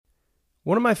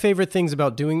One of my favorite things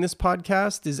about doing this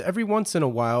podcast is every once in a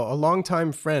while, a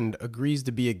longtime friend agrees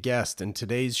to be a guest, and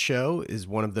today's show is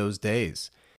one of those days.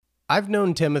 I've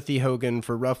known Timothy Hogan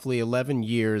for roughly 11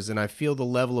 years, and I feel the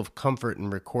level of comfort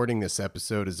in recording this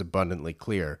episode is abundantly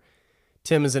clear.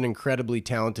 Tim is an incredibly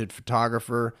talented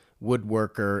photographer,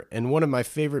 woodworker, and one of my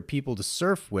favorite people to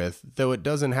surf with, though it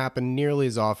doesn't happen nearly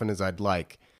as often as I'd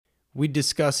like. We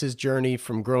discuss his journey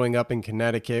from growing up in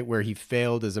Connecticut, where he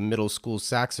failed as a middle school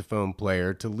saxophone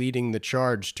player, to leading the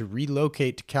charge to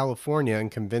relocate to California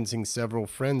and convincing several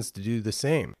friends to do the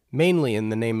same, mainly in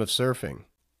the name of surfing.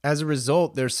 As a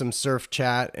result, there's some surf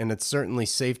chat, and it's certainly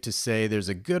safe to say there's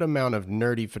a good amount of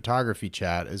nerdy photography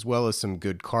chat, as well as some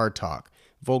good car talk,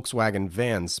 Volkswagen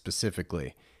vans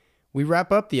specifically. We wrap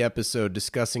up the episode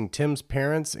discussing Tim's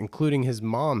parents, including his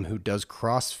mom, who does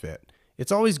CrossFit.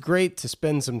 It's always great to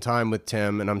spend some time with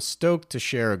Tim, and I'm stoked to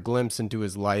share a glimpse into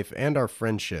his life and our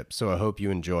friendship, so I hope you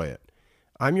enjoy it.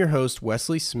 I'm your host,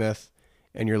 Wesley Smith,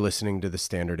 and you're listening to the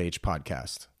Standard H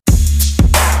Podcast.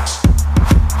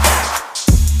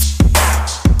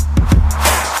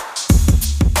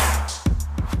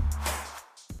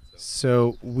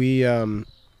 So we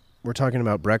were talking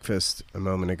about breakfast a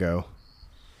moment ago,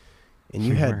 and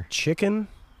you had chicken,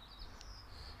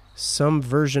 some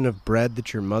version of bread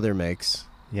that your mother makes.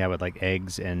 Yeah, with like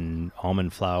eggs and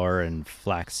almond flour and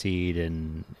flaxseed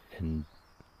and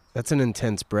That's an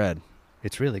intense bread.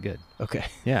 it's really good. Okay.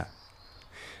 Yeah.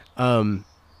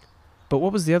 But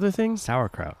what was the other thing?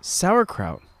 Sauerkraut.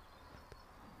 Sauerkraut.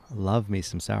 Love me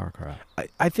some sauerkraut.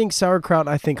 I think sauerkraut,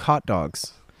 I think hot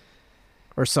dogs.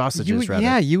 Or sausages, rather.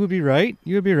 Yeah, you would be right.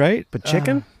 You would be right. But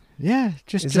chicken? Yeah,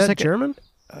 Is just that like German?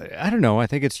 I don't know. I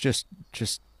think it's just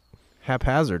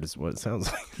Haphazard is what it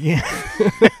sounds like. yeah,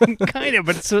 kind of.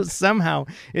 But so somehow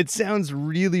it sounds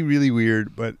really, really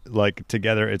weird. But like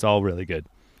together, it's all really good.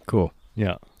 Cool.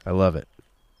 Yeah. I love it.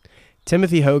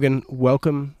 Timothy Hogan,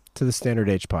 welcome to the Standard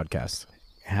H Podcast.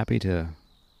 Happy to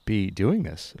be doing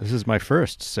this. This is my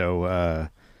first, so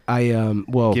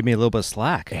Well, give me a little bit of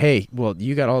slack. hey, well,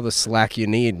 you got all the slack you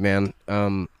need, man.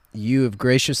 You have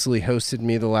graciously hosted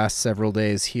me the last several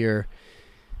days here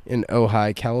in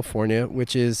Ojai, California,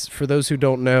 which is, for those who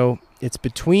don't know, it's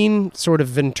between sort of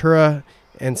Ventura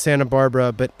and Santa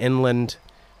Barbara, but inland,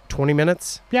 20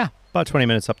 minutes. Yeah, about 20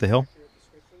 minutes up the hill.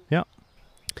 Yeah.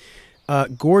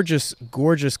 Gorgeous,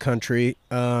 gorgeous country.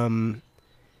 I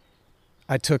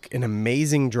took an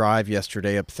amazing drive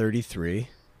yesterday up 33.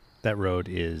 That road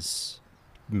is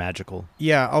magical.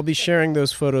 Yeah, I'll be sharing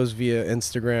those photos via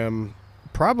Instagram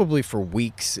probably for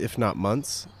weeks, if not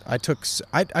months. I took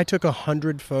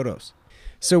 100 photos.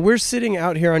 So we're sitting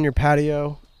out here on your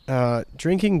patio,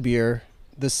 drinking beer.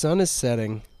 The sun is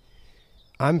setting.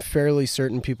 I'm fairly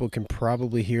certain people can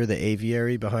probably hear the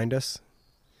aviary behind us,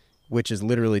 which is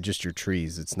literally just your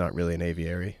trees. It's not really an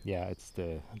aviary. Yeah, it's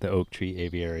the oak tree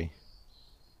aviary.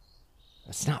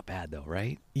 It's not bad though,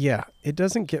 right? Yeah, it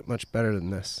doesn't get much better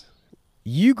than this.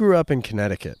 You grew up in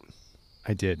Connecticut.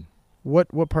 I did.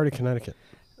 What part of Connecticut?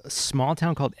 A small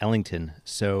town called Ellington,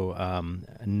 so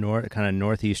kind of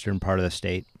northeastern part of the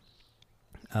state.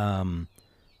 I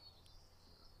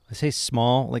say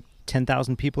small, like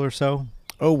 10,000 people or so.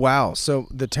 Oh, wow. So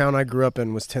the town I grew up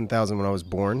in was 10,000 when I was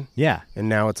born, Yeah. and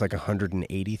now it's like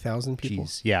 180,000 people.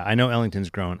 Jeez. Yeah, I know Ellington's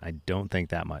grown. I don't think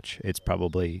that much. It's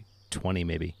probably 20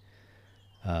 maybe.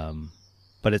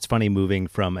 But it's funny moving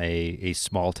from a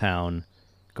small town,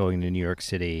 going to New York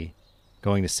City,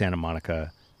 going to Santa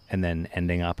Monica, and then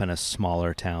ending up in a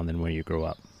smaller town than where you grew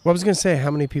up. Well, I was going to say,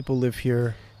 how many people live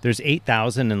here? There's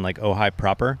 8,000 in like Ojai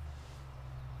proper.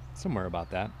 Somewhere about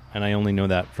that. And I only know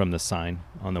that from the sign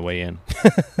on the way in.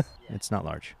 It's not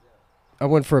large. I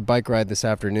went for a bike ride this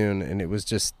afternoon, and it was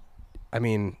just, I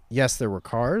mean, yes, there were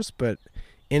cars, but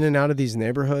in and out of these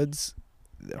neighborhoods,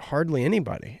 hardly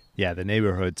anybody. Yeah, the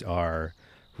neighborhoods are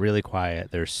really quiet.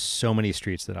 There's so many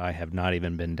streets that I have not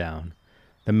even been down.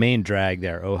 The main drag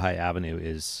there, Ojai Avenue,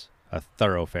 is a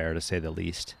thoroughfare, to say the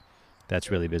least. That's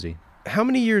really busy. How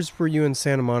many years were you in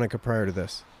Santa Monica prior to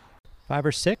this? 5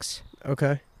 or 6?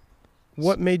 Okay.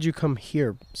 What made you come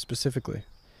here specifically?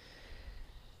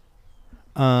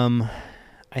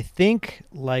 I think,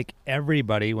 like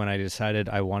everybody, when I decided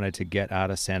I wanted to get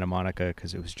out of Santa Monica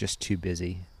because it was just too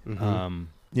busy.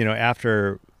 Mm-hmm.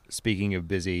 After, speaking of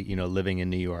busy, living in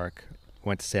New York,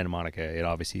 went to Santa Monica. It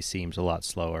obviously seems a lot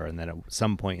slower. And then at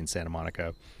some point in Santa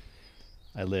Monica,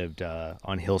 I lived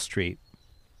on Hill Street,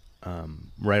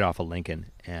 right off of Lincoln.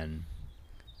 And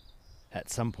at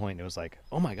some point it was like,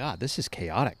 oh my God, this is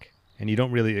chaotic. And you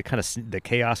don't really, the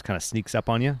chaos kind of sneaks up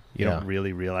on you. You don't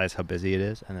really realize how busy it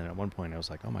is. And then at one point I was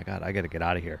like, oh my God, I got to get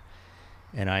out of here.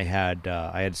 and I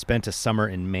had spent a summer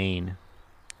in Maine,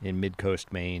 in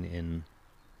Mid-Coast Maine, in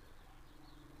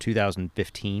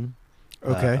 2015.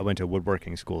 Okay. I went to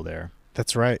woodworking school there,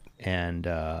 That's right. and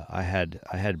I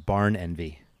had barn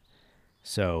envy.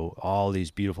 So all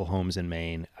these beautiful homes in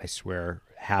Maine, I swear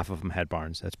half of them had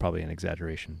barns. That's probably an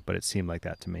exaggeration, but it seemed like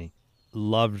that to me.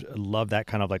 Loved that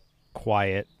kind of like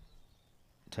quiet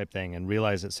type thing, and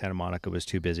realized that Santa Monica was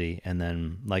too busy. And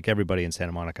then, like everybody in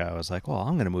Santa Monica, I was like, well,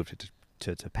 I'm going to move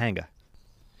to Topanga.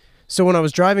 So when I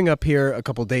was driving up here a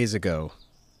couple days ago,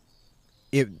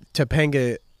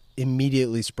 Topanga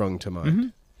immediately sprung to mind. Mm-hmm.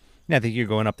 Yeah, I think you're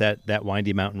going up that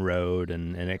windy mountain road,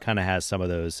 and it kind of has some of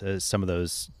those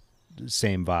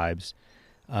same vibes.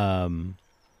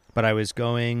 But I was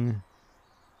looking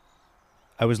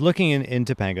in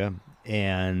Topanga,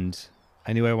 and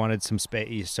I knew I wanted some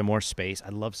more space. I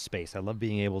love space. I love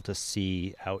being able to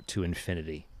see out to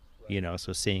infinity,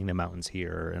 so seeing the mountains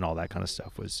here and all that kind of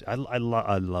stuff was, I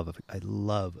love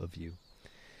a view.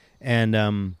 And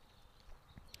a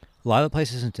lot of the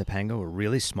places in Topanga were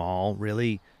really small,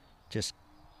 really just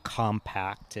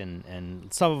compact,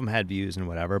 and some of them had views and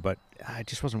whatever, but it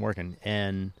just wasn't working.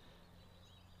 And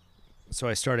so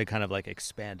I started kind of like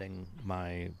expanding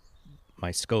my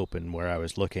scope and where I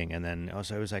was looking, and then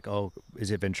also I was like, oh,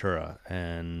 is it Ventura?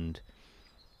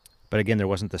 But again, there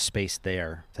wasn't the space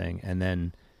there thing. And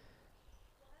then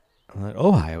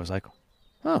Ojai, I was like,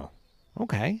 oh,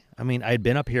 okay. I mean, I'd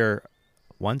been up here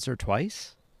once or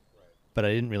twice, but I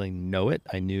didn't really know it.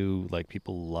 I knew like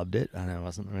people loved it, and I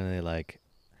wasn't really like,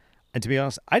 and to be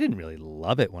honest, I didn't really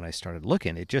love it when I started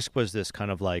looking. It just was this kind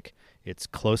of like, it's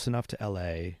close enough to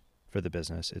LA for the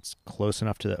business. It's close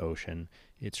enough to the ocean.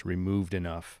 It's removed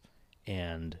enough,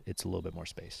 and it's a little bit more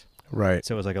space. Right.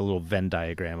 So it was like a little Venn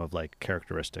diagram of like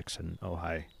characteristics, and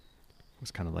Ojai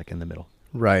was kind of like in the middle.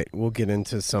 Right. We'll get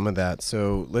into some of that.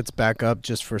 So let's back up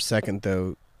just for a second,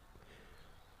 though.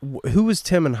 Who was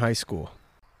Tim in high school?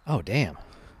 Oh, damn.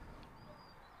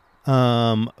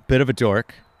 Bit of a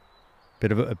dork.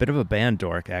 A bit of a band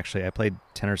dork, actually. I played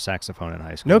tenor saxophone in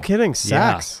high school. No kidding.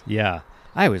 Sax. Yeah.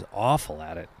 I was awful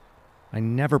at it. I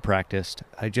never practiced.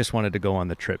 I just wanted to go on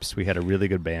the trips. We had a really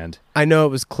good band. I know it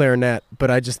was clarinet,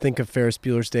 but I just think of Ferris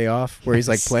Bueller's Day Off, where he's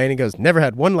like playing. He goes, "Never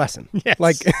had one lesson." Yes.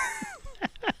 Like,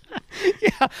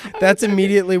 yeah, that's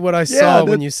immediately what I saw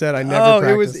when you said I never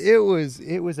practiced.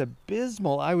 It was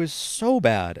abysmal. I was so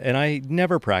bad, and I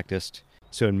never practiced.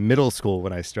 So in middle school,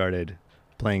 when I started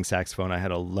playing saxophone, I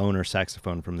had a loaner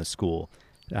saxophone from the school.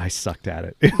 I sucked at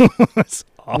it. It was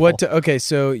awful. Okay,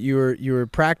 so you were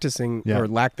practicing, or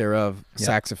lack thereof,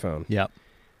 saxophone. Yep.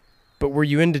 But were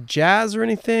you into jazz or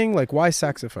anything? Like, why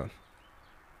saxophone?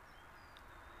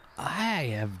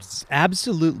 I have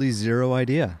absolutely zero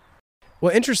idea.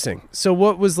 Well, interesting. So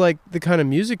what was like the kind of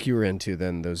music you were into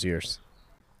then those years?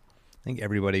 I think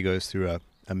everybody goes through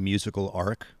a musical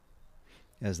arc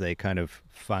as they kind of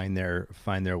find their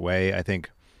way. I think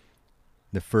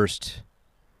the first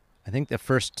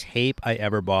tape I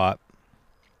ever bought,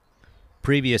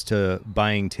 previous to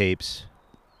buying tapes,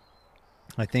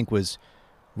 I think was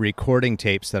recording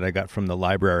tapes that I got from the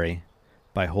library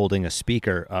by holding a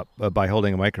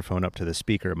microphone up to the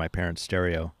speaker of my parents'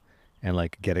 stereo, and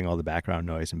like getting all the background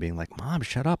noise and being like, "Mom,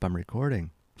 shut up, I'm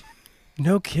recording."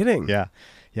 No kidding. Yeah,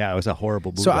 it was a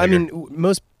horrible bootlegger. So I mean,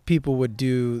 most people would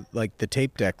do like the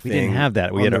tape deck thing. We didn't have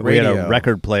that. We had a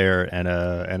record player and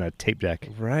a tape deck.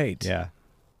 Right. Yeah.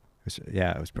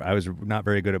 I was not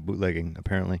very good at bootlegging,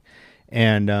 apparently.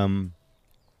 And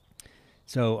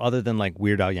so other than like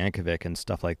Weird Al Yankovic and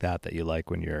stuff like that you like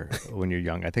when you're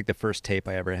young, I think the first tape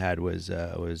I ever had was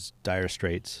Dire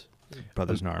Straits,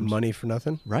 Brothers in Arms. Money for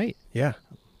Nothing? Right. Yeah.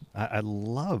 I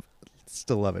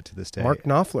still love it to this day. Mark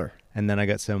Knopfler. And then I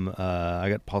got I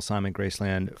got Paul Simon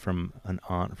Graceland from an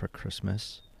aunt for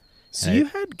Christmas. So you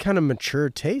had kind of mature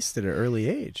taste at an early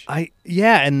age.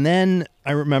 And then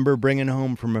I remember bringing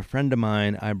home from a friend of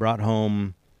mine, I brought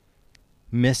home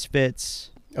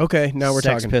Misfits. Okay, now we're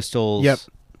Sex talking. Pistols. Yep.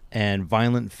 And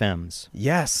Violent Femmes.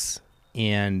 Yes.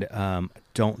 And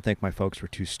don't think my folks were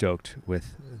too stoked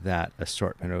with that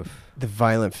assortment of... The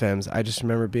Violent Femmes. I just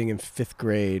remember being in 5th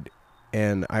grade,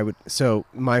 and so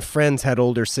my friends had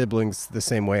older siblings the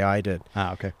same way I did.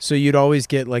 Ah, okay. So you'd always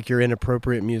get like your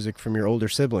inappropriate music from your older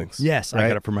siblings. Yes, right? I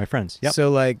got it from my friends. Yep.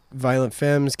 So like Violent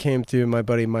Femmes came through my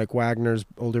buddy Mike Wagner's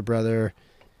older brother.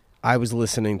 I was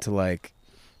listening to like,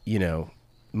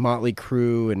 Motley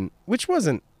Crue, and which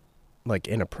wasn't like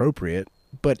inappropriate,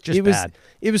 but just bad.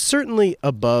 It was certainly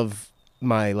above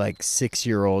my like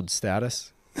 6-year-old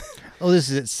status. Oh, this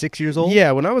is at 6 years old?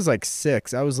 Yeah, when I was like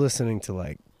 6, I was listening to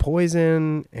like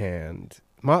Poison and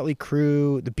Motley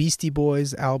Crue, the Beastie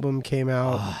Boys album came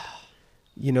out.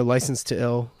 License to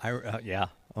Ill. Yeah.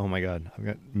 Oh my God, I've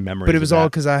got memories. But it was of all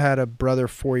that. because I had a brother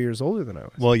 4 years older than I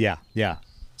was. Well, yeah.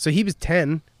 So he was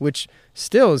 10, which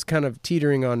still is kind of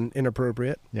teetering on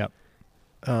inappropriate. Yep.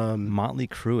 Motley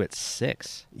Crue at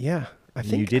 6. Yeah, I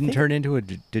think you didn't turn into a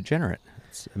degenerate.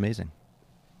 It's amazing.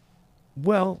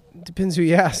 Well, depends who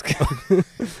you ask.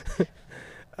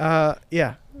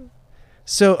 Yeah.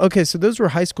 So those were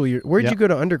high school years. Where did you go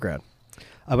to undergrad?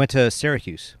 I went to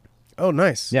Syracuse. Oh,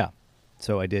 nice. Yeah.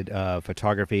 So I did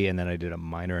photography, and then I did a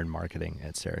minor in marketing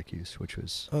at Syracuse, which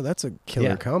was... Oh, that's a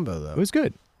killer combo, though. It was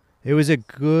good. It was a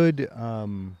good...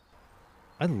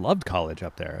 I loved college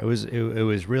up there. It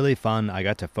was really fun. I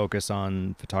got to focus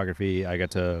on photography. I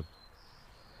got to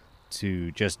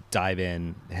just dive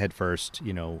in head first.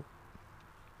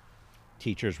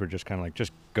 Teachers were just kind of like,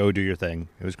 just go do your thing.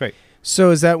 It was great.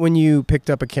 So is that when you picked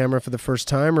up a camera for the first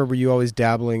time, or were you always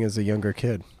dabbling as a younger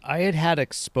kid? I had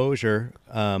exposure,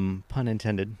 pun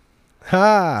intended,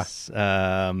 Ha!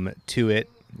 to it.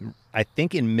 I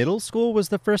think in middle school was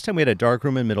the first time. We had a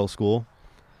darkroom in middle school.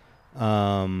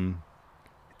 And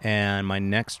my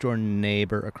next door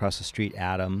neighbor across the street,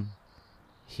 Adam,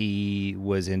 he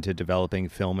was into developing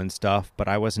film and stuff, but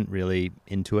I wasn't really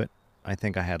into it. I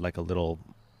think I had a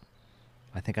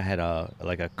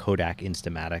Kodak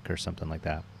Instamatic or something like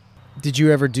that. Did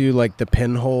you ever do like the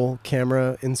pinhole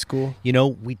camera in school?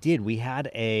 We did. We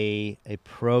had a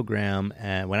program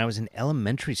when I was in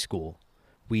elementary school.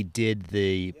 We did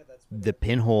the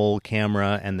pinhole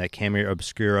camera and the camera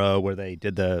obscura where they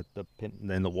did the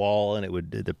pin in the wall and it would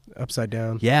do the upside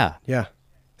down. Yeah. Yeah.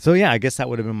 So yeah, I guess that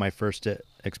would have been my first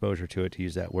exposure to it, to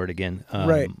use that word again.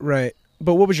 Right.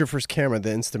 But what was your first camera?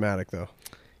 The Instamatic, though.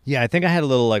 Yeah, I think I had a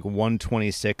little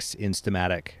 126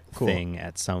 Instamatic Cool. thing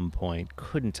at some point.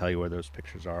 Couldn't tell you where those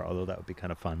pictures are, although that would be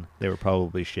kind of fun. They were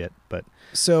probably shit, but...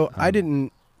 So I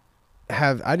didn't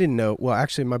know... Well,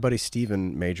 actually, my buddy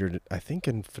Steven majored, I think,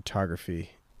 in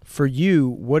photography. For you,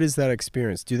 what is that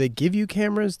experience? Do they give you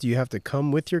cameras? Do you have to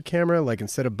come with your camera? Like,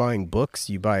 instead of buying books,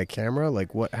 you buy a camera? Like,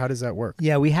 how does that work?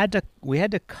 Yeah, we had to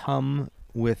come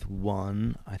with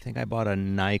one. I think I bought a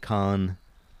Nikon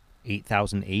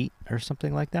 8008 or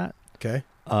something like that. Okay.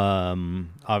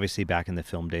 Obviously back in the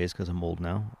film days, because I'm old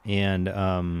now. And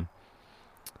I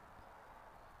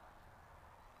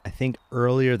think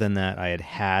earlier than that, I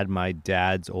had my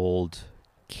dad's old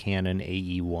Canon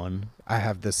AE1. I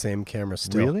have the same camera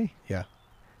still. Really? Yeah.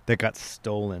 That got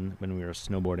stolen when we were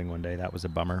snowboarding one day. That was a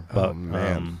bummer. Oh, But,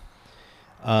 man.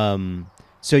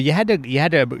 So you had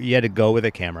to go with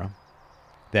a camera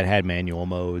that had manual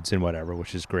modes and whatever,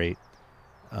 which is great.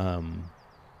 And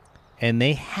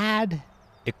they had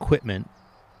equipment,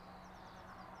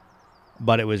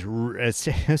 but it was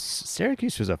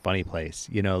Syracuse was a funny place.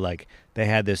 They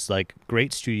had this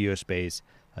great studio space,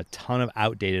 a ton of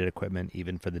outdated equipment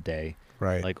even for the day.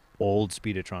 Right. Like old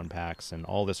Speedotron packs and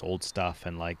all this old stuff.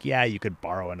 And you could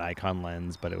borrow a Nikon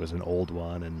lens, but it was an old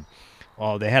one. And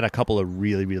they had a couple of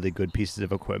really, really good pieces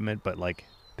of equipment, but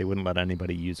they wouldn't let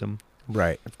anybody use them.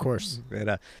 Right. Of course.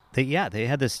 They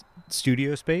had this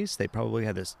studio space. They probably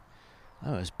had this, it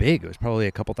was big. It was probably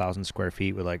a couple thousand square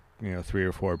feet with 3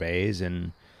 or 4 bays.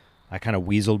 And I kind of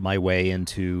weaseled my way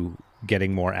into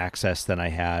getting more access than I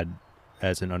had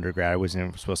as an undergrad. I wasn't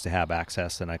even supposed to have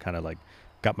access, and I kind of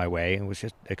got my way and was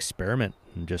just experiment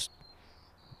and just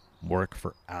work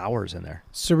for hours in there.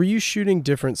 So were you shooting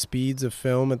different speeds of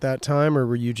film at that time, or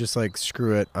were you just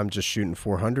screw it, I'm just shooting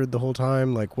 400 the whole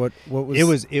time? What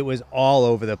was It was all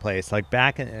over the place.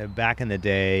 Back in the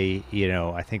day,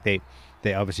 I think they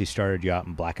obviously started you out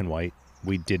in black and white.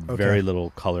 We did very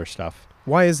little color stuff.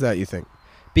 Why is that, you think?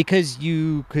 Because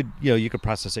you could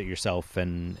process it yourself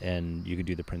and you could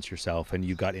do the prints yourself, and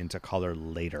you got into color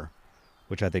later,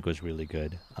 which I think was really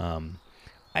good.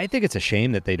 I think it's a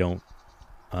shame that they don't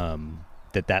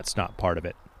that's not part of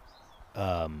it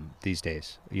these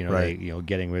days. Right.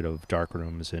 Getting rid of dark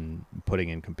rooms and putting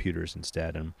in computers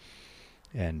instead,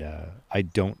 and I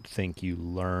don't think you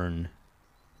learn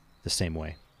the same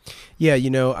way. Yeah,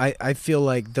 I feel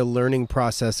like the learning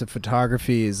process of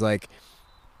photography is I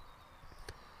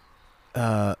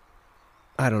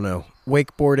don't know,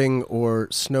 wakeboarding or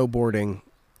snowboarding,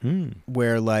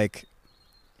 where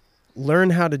learn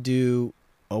how to do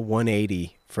a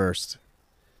 180 first,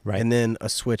 right, and then a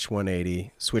switch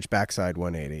 180, switch backside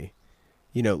 180.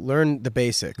 Learn the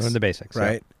basics.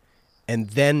 Right, yeah. And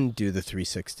then do the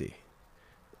 360,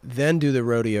 then do the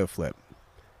rodeo flip,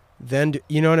 then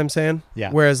you know what I'm saying?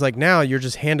 Yeah. Whereas now you're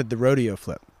just handed the rodeo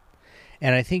flip,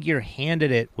 and I think you're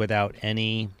handed it without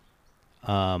any.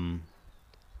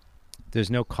 There's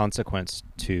no consequence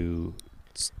to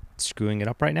screwing it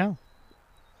up right now.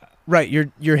 Right,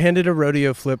 you're handed a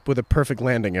rodeo flip with a perfect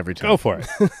landing every time. Go for it.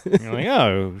 You're like,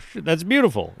 oh, that's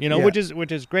beautiful, you know, Yeah.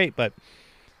 which is great. But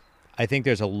I think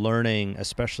there's a learning,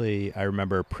 especially I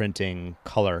remember printing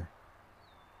color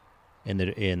in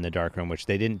the darkroom, which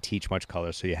they didn't teach much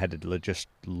color, so you had to just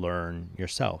learn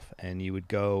yourself. And you would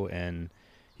go and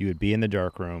you would be in the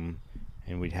darkroom,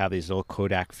 and we'd have these little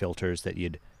Kodak filters that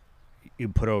you'd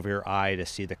put over your eye to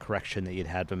see the correction that you'd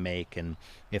had to make, and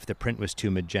if the print was too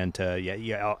magenta,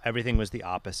 everything was the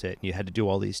opposite. And you had to do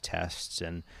all these tests,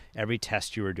 and every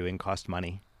test you were doing cost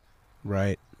money,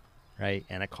 Right.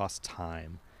 and it cost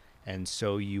time, and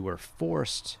so you were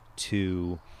forced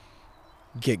to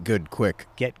Get good quick.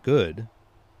 get good,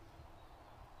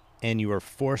 and you were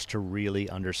forced to really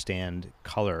understand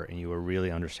color, and you were really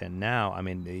understand. Now, I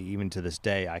mean, even to this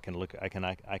day, I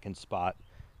can spot,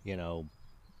 you know,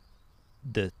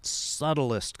 the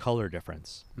subtlest color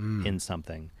difference in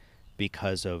something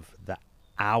because of the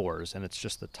hours, and it's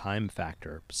just the time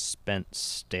factor spent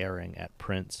staring at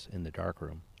prints in the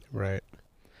darkroom. Right.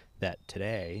 That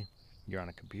today you're on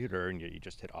a computer and you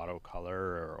just hit auto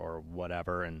color or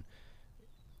whatever. And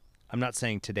I'm not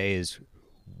saying today is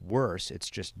worse, it's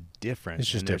just different. It's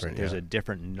just and there's, different, There's yeah. a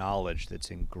different knowledge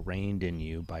that's ingrained in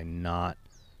you by not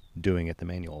doing it the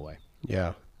manual way.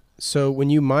 Yeah. So when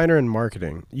you minor in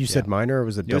marketing, you said minor, or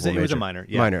was it double major? It was a minor.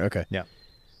 Yeah. Minor, okay. Yeah.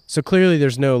 So clearly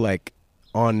there's no like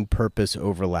on purpose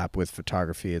overlap with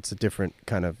photography. It's a different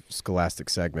kind of scholastic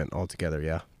segment altogether,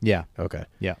 yeah? Yeah. Okay.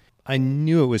 Yeah. I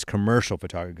knew it was commercial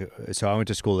photography. So I went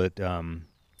to school at,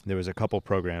 there was a couple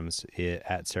programs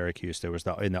at Syracuse. There was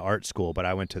in the art school, but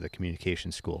I went to the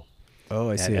communication school Oh,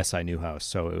 I see. at SI Newhouse.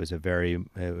 So it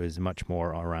was much more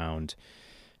around,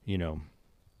 you know,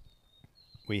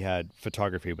 we had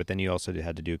photography, but then you also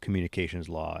had to do communications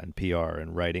law and PR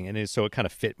and writing. And so it kind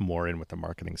of fit more in with the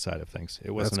marketing side of things.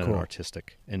 It wasn't cool. an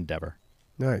artistic endeavor.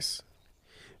 Nice.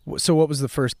 So what was the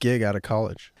first gig out of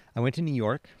college? I went to New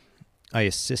York. I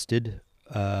assisted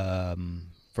for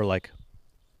like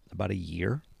about a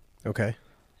year. Okay.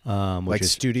 Which Like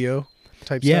is, studio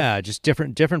type stuff? yeah, just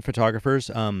different photographers.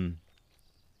 I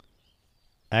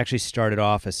actually started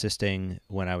off assisting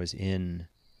when I was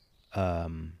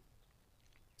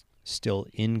still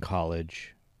in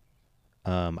college.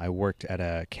 I worked at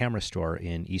a camera store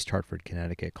in East Hartford,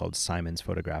 Connecticut called Simons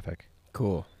Photographic.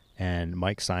 Cool. And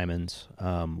Mike Simons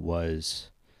was,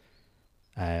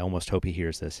 I almost hope he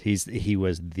hears this. He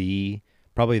was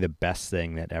probably the best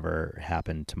thing that ever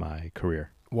happened to my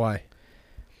career. Why?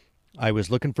 I was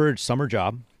looking for a summer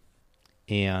job,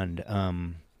 and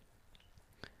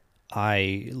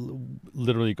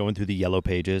literally going through the yellow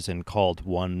pages and called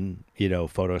one,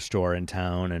 photo store in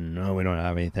town, and we don't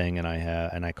have anything. And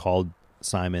I called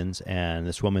Simons, and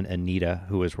this woman Anita,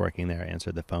 who was working there,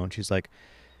 answered the phone. She's like,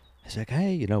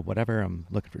 hey, whatever, I'm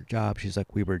looking for a job. She's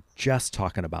like, we were just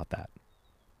talking about that.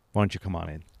 Why don't you come on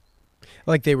in?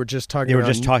 Like they were just talking. They were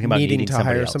just talking about needing needing to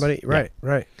somebody hire else. somebody. Right. Yeah.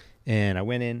 Right. And I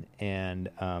went in, and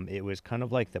it was kind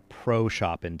of like the pro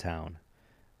shop in town.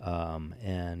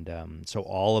 So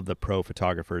all of the pro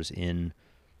photographers in,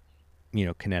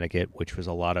 Connecticut, which was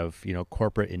a lot of,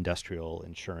 corporate industrial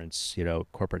insurance,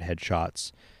 corporate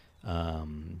headshots,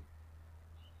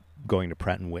 going to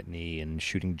Pratt & Whitney and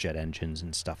shooting jet engines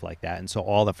and stuff like that. And so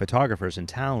all the photographers in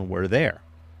town were there.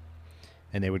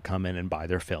 And they would come in and buy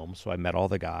their films. So I met all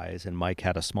the guys, and Mike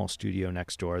had a small studio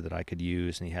next door that I could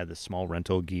use, and he had this small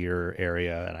rental gear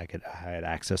area, and I had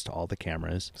access to all the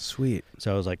cameras. Sweet.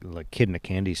 So I was like a kid in a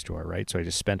candy store, right? So I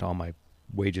just spent all my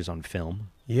wages on film,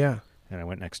 Yeah. and I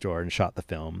went next door and shot the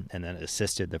film, and then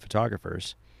assisted the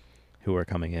photographers who were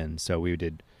coming in. So we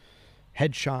did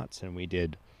headshots, and we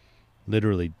did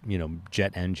literally,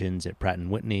 jet engines at Pratt &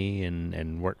 Whitney,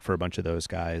 and worked for a bunch of those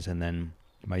guys. And then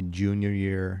my junior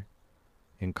year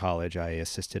in college, I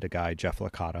assisted a guy, Jeff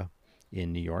Licata,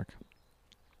 in New York.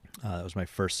 That was my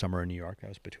first summer in New York. I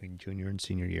was between junior and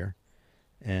senior year.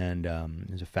 And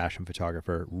he was a fashion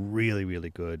photographer, really, really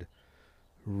good,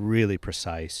 really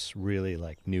precise, really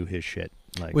knew his shit.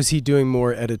 Was he doing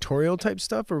more editorial type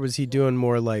stuff, or was he doing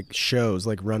more like shows,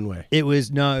 like runway? It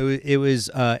was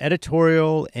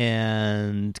editorial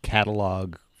and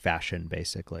catalog fashion,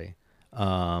 basically.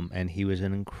 And he was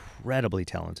an incredibly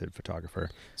talented photographer.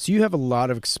 So you have a lot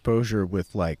of exposure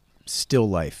with like still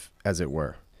life, as it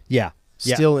were. Yeah.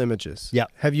 Still images. Yeah.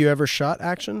 Have you ever shot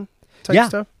action type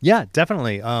stuff? Yeah,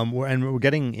 definitely. We're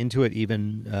getting into it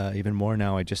even more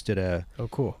now. I just did a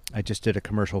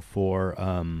commercial for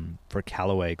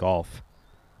Callaway Golf,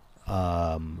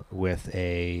 with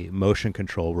a motion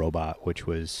control robot, which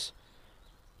was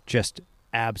just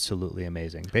absolutely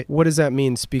amazing. What does that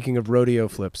mean? Speaking of rodeo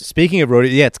flips, Speaking of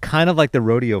rodeo, yeah, it's kind of like the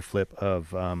rodeo flip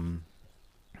of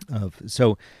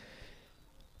so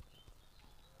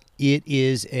it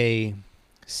is a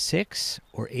 6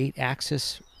 or 8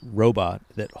 axis robot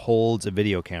that holds a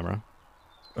video camera.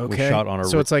 okay. Shot on a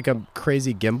so it's like a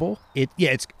crazy gimbal.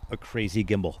 It's a crazy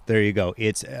gimbal. There you go.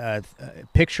 It's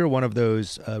picture one of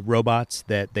those robots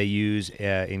that they use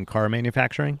in car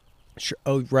manufacturing. Sure.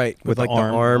 Oh, right. With like the the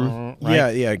arm, arm.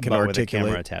 right? Yeah. It can but articulate. with a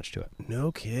camera attached to it.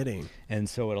 No kidding. And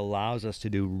so it allows us to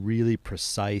do really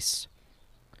precise,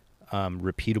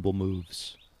 repeatable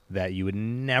moves that you would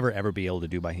never, ever be able to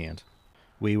do by hand.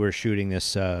 We were shooting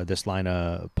this line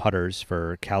of putters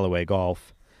for Callaway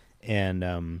Golf,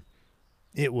 and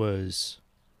it was...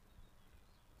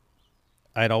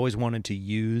 I'd always wanted to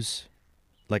use...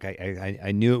 Like,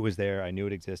 I knew it was there. I knew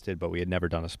it existed, but we had never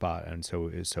done a spot. And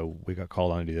so we got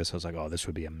called on to do this. I was like, oh, this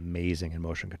would be amazing in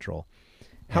motion control.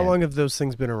 How long have those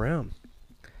things been around?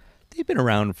 They've been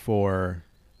around for...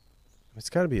 It's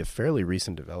got to be a fairly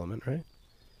recent development, right?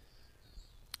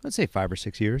 Let's say 5 or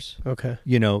 6 years. Okay.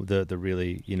 You know, the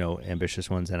really, ambitious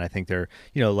ones. And I think they're,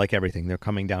 like everything, they're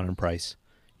coming down in price,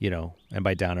 and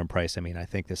by down in price, I mean, I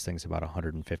think this thing's about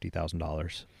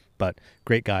 $150,000. But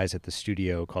great guys at the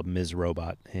studio called Ms.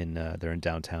 Robot they're in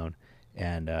downtown,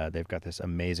 and they've got this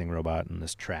amazing robot and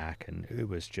this track, and it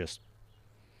was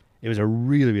a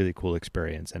really, really cool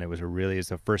experience. And it's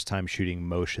the first time shooting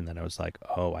motion that I was like,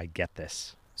 oh, I get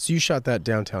this. So you shot that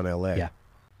downtown LA. Yeah.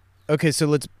 Okay, so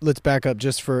let's back up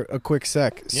just for a quick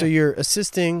sec. So Yeah. you're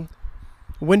assisting.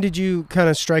 When did you kind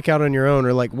of strike out on your own,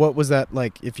 or like what was that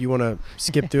like? If you want to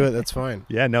skip through it, that's fine.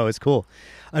 Yeah, no, it's cool.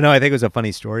 No, I think it was a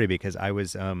funny story because I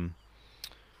was in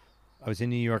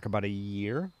New York about a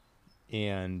year,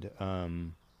 and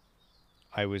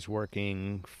I was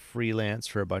working freelance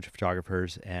for a bunch of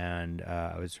photographers, and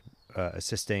I was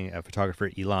assisting a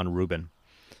photographer, Elon Rubin,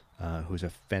 who's a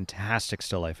fantastic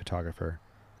still life photographer.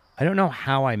 I don't know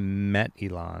how I met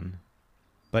Elon,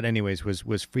 but anyways, was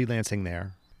freelancing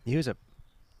there. He was a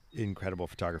incredible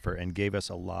photographer and gave us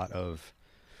a lot of,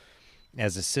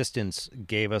 as assistants,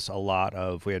 we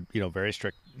had, very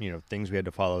strict, things we had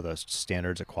to follow. The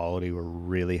standards of quality were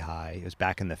really high. It was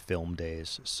back in the film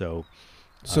days. So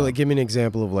like, give me an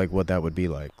example of like what that would be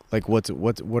like. Like what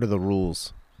are the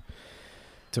rules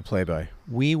to play by?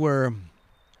 We were,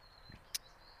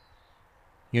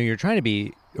 you're trying to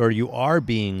be, or you are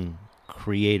being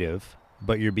creative,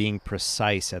 but you're being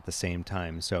precise at the same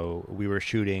time. So we were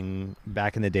shooting,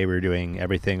 back in the day, we were doing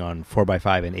everything on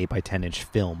 4x5 and 8x10 inch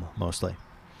film mostly.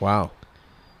 Wow.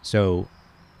 So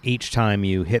each time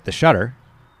you hit the shutter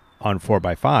on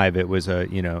 4x5, it was a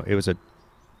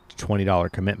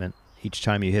 $20 commitment. Each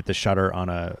time you hit the shutter on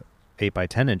a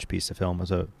 8x10 inch piece of film was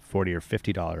a $40 or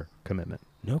 $50 commitment.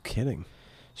 No kidding.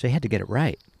 So you had to get it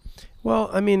right.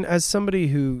 Well, I mean, as somebody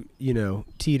who,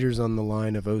 teeters on the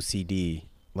line of OCD,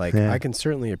 like, Yeah. I can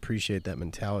certainly appreciate that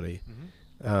mentality.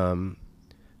 Mm-hmm.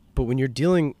 But when you're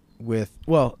dealing with,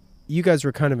 you guys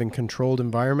were kind of in controlled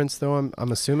environments, though,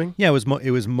 I'm assuming? Yeah,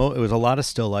 it was a lot of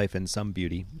still life and some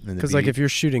beauty. Because, like, if you're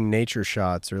shooting nature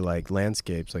shots or, like,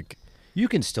 landscapes, like... You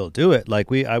can still do it.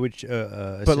 Like, I would...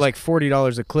 but, like,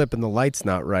 $40 a clip and the light's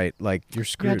not right, like, you're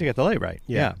screwed. You have to get the light right.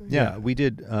 Yeah. Yeah. We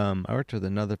did... I worked with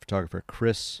another photographer,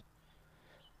 Chris.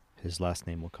 His last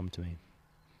name will come to me.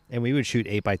 And we would shoot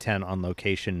 8x10 on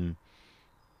location.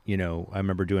 I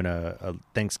remember doing a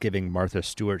Thanksgiving Martha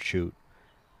Stewart shoot.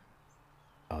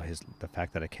 Oh, the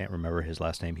fact that I can't remember his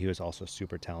last name. He was also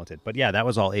super talented. But yeah, that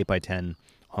was all 8x10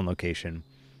 on location.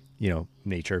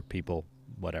 Nature, people,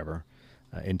 whatever.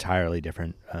 Entirely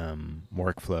different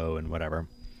workflow and whatever.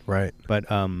 Right. But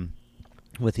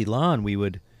with Elon, we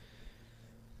would...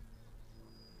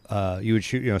 you would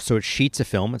shoot, so it's sheets of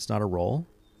film. It's not a roll.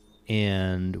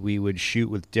 And we would shoot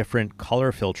with different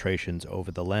color filtrations over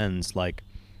the lens. Like,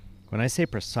 when I say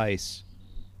precise,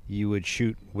 you would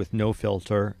shoot with no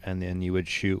filter, and then you would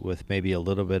shoot with maybe a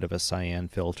little bit of a cyan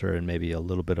filter and maybe a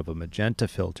little bit of a magenta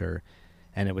filter.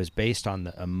 And it was based on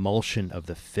the emulsion of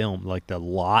the film, like the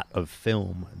lot of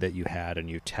film that you had and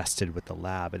you tested with the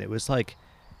lab. And it was like,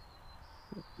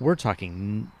 we're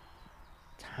talking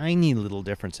tiny little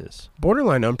differences.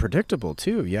 Borderline unpredictable,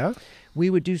 too, yeah? We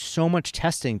would do so much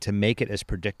testing to make it as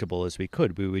predictable as we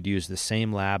could. We would use the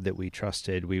same lab that we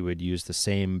trusted. We would use the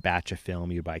same batch of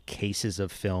film. You'd buy cases of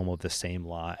film of the same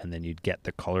lot, and then you'd get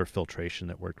the color filtration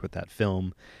that worked with that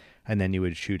film. And then you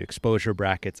would shoot exposure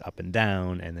brackets up and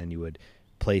down, and then you would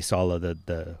place all of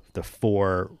the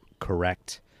 4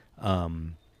 correct,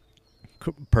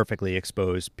 perfectly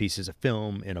exposed pieces of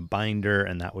film in a binder,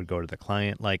 and that would go to the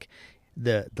client. Like,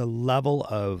 the level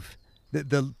of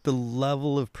the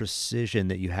level of precision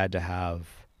that you had to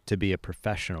have to be a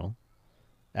professional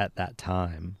at that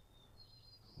time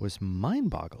was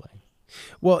mind-boggling.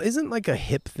 Well, isn't like a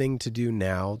hip thing to do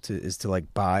now is to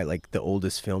like buy like the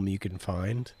oldest film you can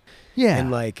find? Yeah.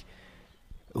 And like,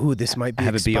 ooh, this might be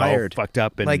have expired. it be all fucked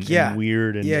up and, like, and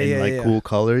weird and cool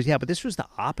colors. Yeah, but this was the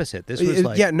opposite. This was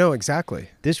like exactly.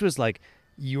 This was like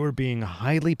you were being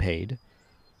highly paid,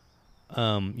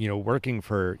 working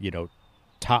for,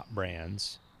 top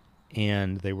brands,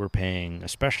 and they were paying,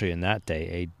 especially in that day,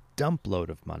 a dump load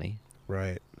of money.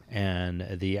 Right.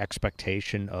 And the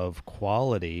expectation of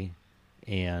quality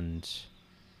and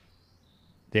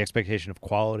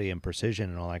precision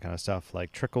and all that kind of stuff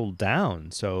like trickled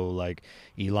down. So like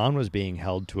Elon was being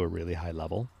held to a really high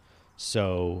level.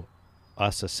 So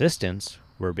us assistants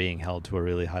were being held to a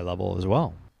really high level as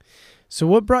well. So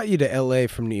what brought you to LA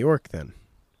from New York then?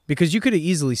 Because you could have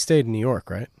easily stayed in New York,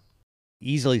 right?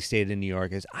 Easily stayed in New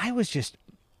York as I was just,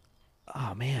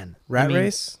 oh man. Rat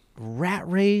race.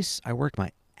 I worked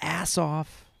my ass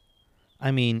off.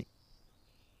 I mean,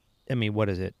 what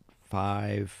is it?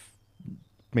 5,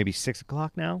 maybe 6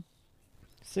 o'clock now?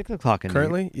 6 o'clock in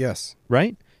currently? New York. Yes.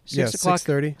 Right? 6 o'clock.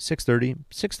 6:30.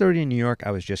 6:30 in New York.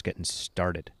 I was just getting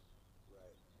started.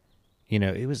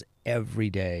 It was every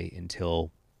day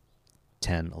until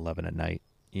 10, 11 at night,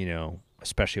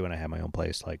 especially when I had my own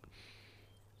place. Like,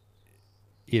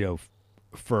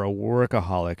 for a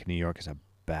workaholic, New York is a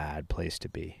bad place to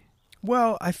be.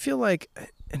 Well, I feel like,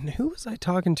 and who was I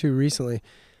talking to recently?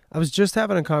 I was just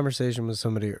having a conversation with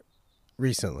somebody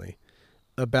recently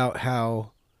about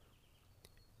how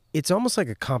it's almost like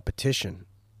a competition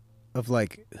of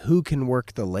like who can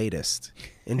work the latest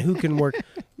and who can work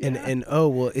and oh,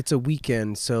 well, it's a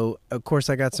weekend, so of course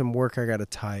I got some work I got to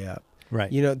tie up.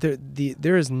 Right.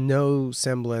 There is no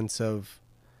semblance of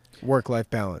work-life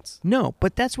balance. No,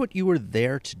 but that's what you were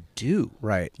there to do.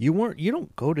 Right. You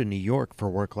don't go to New York for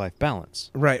work-life balance.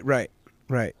 Right.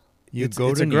 You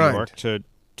go to New York to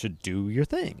do your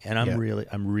thing. And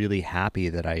I'm really happy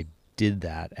that I did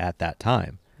that at that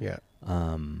time. Yeah.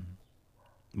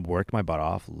 Worked my butt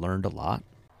off, learned a lot.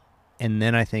 And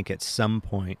then I think at some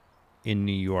point in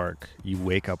New York, you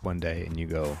wake up one day and you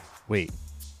go, wait,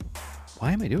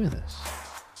 why am I doing this?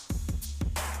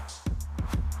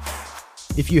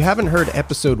 If you haven't heard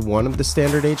episode 1 of the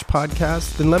Standard Age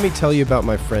podcast, then let me tell you about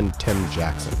my friend Tim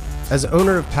Jackson. As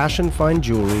owner of Passion Fine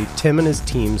Jewelry, Tim and his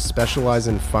team specialize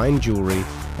in fine jewelry,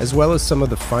 as well as some of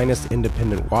the finest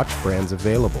independent watch brands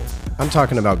available. I'm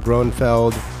talking about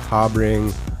Groenfeld,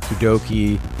 Habring,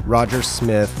 Kudoki, Roger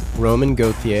Smith, Roman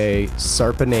Gauthier,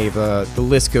 Sarpaneva, the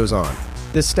list goes on.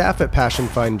 The staff at Passion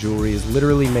Fine Jewelry is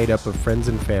literally made up of friends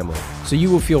and family, so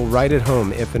you will feel right at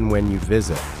home if and when you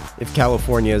visit. If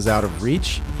California is out of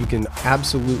reach, you can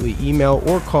absolutely email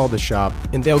or call the shop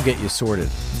and they'll get you sorted.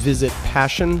 Visit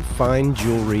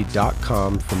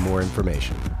passionfinejewelry.com for more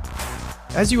information.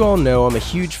 As you all know, I'm a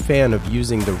huge fan of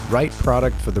using the right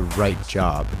product for the right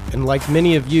job. And like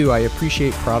many of you, I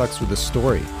appreciate products with a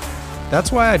story.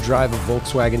 That's why I drive a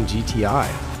Volkswagen GTI.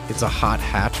 It's a hot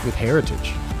hatch with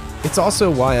heritage. It's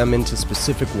also why I'm into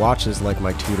specific watches like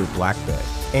my Tudor Black Bay.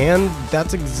 And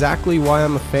that's exactly why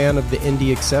I'm a fan of the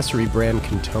indie accessory brand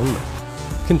Cantonment.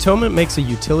 Cantonment makes a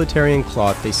utilitarian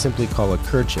cloth they simply call a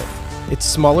kerchief. It's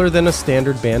smaller than a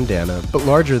standard bandana, but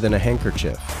larger than a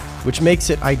handkerchief, which makes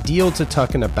it ideal to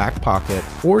tuck in a back pocket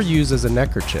or use as a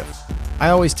neckerchief. I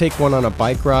always take one on a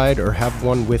bike ride or have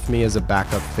one with me as a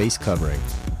backup face covering.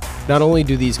 Not only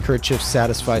do these kerchiefs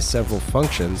satisfy several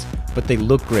functions, but they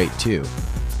look great too.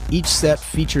 Each set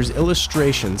features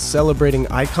illustrations celebrating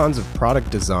icons of product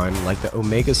design like the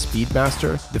Omega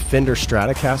Speedmaster, the Fender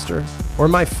Stratocaster, or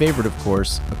my favorite of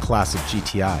course, a classic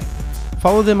GTI.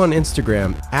 Follow them on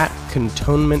Instagram at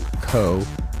Cantonment Co.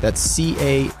 That's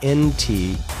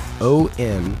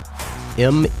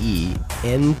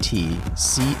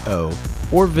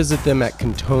CantonmentCo, or visit them at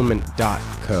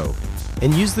cantonment.co.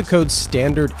 And use the code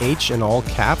STANDARDH in all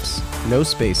caps, no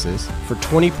spaces, for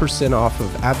 20% off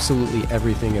of absolutely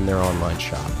everything in their online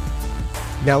shop.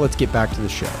 Now let's get back to the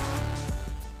show.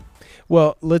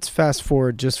 Well, let's fast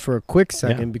forward just for a quick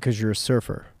second because you're a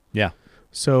surfer. Yeah.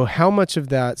 So how much of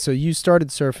that, so you started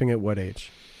surfing at what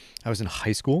age? I was in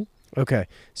high school. Okay.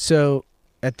 So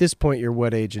at this point, you're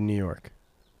what age in New York?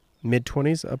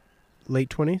 Mid-20s, up late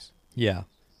 20s? Yeah.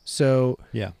 So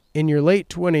yeah. In your late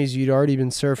 20s, you'd already been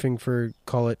surfing for,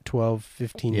 call it 12,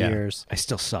 15 years. I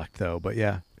still suck, though, but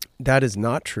yeah. That is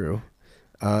not true.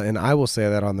 And I will say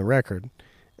that on the record.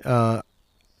 I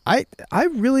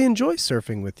really enjoy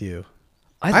surfing with you.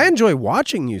 I enjoy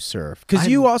watching you surf because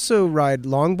you also ride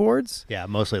longboards. Yeah,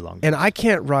 mostly longboard. And I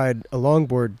can't ride a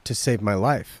longboard to save my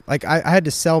life. Like, I had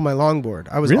to sell my longboard.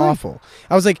 I was Really? awful.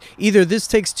 I was like, either this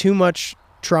takes too much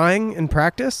trying and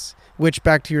practice, which,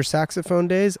 back to your saxophone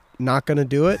days, not going to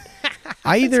do it.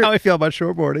 That's how I feel about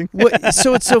shortboarding.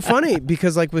 So it's so funny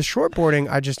because, like, with shortboarding,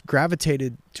 I just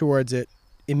gravitated towards it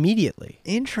immediately.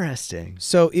 Interesting.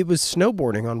 So it was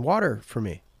snowboarding on water for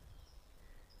me.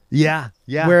 Yeah.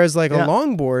 Whereas, like, a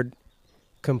longboard,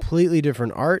 completely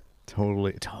different art.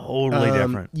 Totally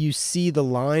different. You see the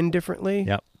line differently.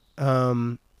 Yep.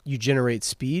 You generate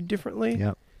speed differently.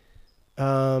 Yep.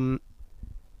 And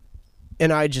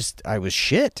I was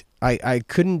shit. I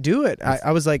couldn't do it.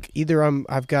 I was like, either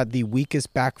I've got the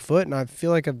weakest back foot and I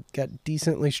feel like I've got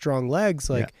decently strong legs.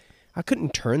 Like, I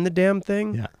couldn't turn the damn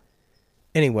thing. Yeah.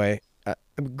 Anyway,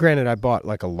 granted, I bought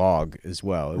like a log as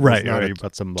well. It was Right. not You a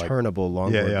bought some like turnable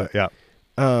longboard. Yeah.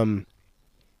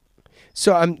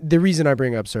 So the reason I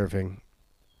bring up surfing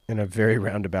in a very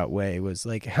roundabout way was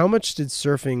like, how much did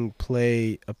surfing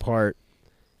play a part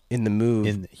in the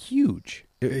move? Huge.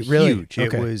 Really? Huge.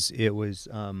 Okay. It was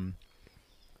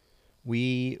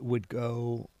we would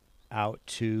go out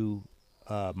to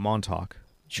Montauk,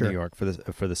 Sure. New York for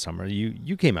the summer.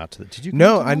 You came out to did you come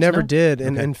No, to I those? never No? did.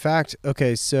 And Okay. in fact,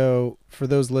 okay, so for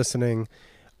those listening,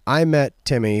 I met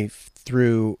Timmy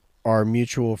through our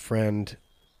mutual friend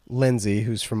Lindsay,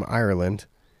 who's from Ireland,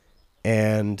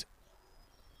 and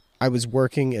I was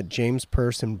working at James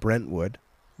Purse in Brentwood,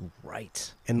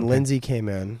 Right. and Okay. Lindsay came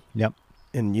in, Yep.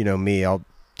 and you know me, I'll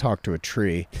talk to a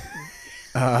tree.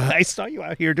 I saw you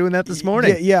out here doing that this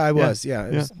morning. Yeah, I was. Yeah.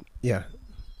 It was- yeah.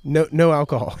 No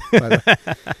alcohol, by the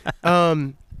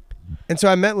way. And so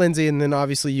I met Lindsay, and then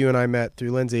obviously you and I met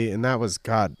through Lindsay, and that was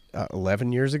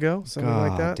 11 years ago, something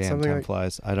like that. Damn, something time like.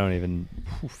 flies. I don't even.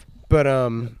 But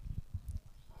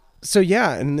so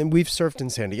yeah, and then we've surfed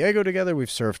in San Diego together. We've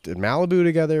surfed in Malibu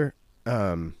together.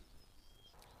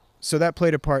 So that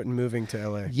played a part in moving to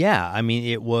LA. Yeah, I mean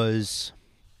it was.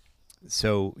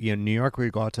 So New York,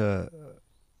 we got to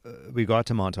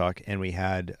Montauk, and we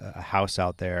had a house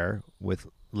out there with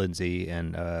Lindsay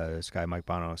and this guy Mike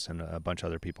Bonos and a bunch of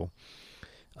other people.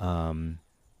 We're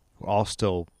all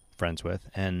still friends with,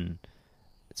 and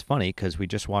it's funny because we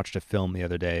just watched a film the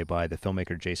other day by the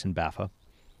filmmaker Jason Baffa.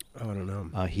 Oh, I don't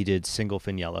know. He did Single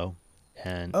Fin Yellow,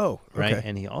 and okay.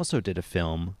 and he also did a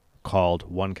film called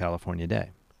One California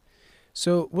Day.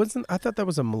 So I thought that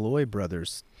was a Malloy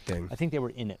Brothers thing. I think they were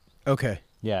in it. Okay.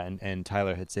 Yeah, and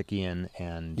Tyler Hitzikian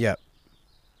and Yeah.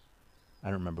 I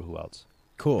don't remember who else.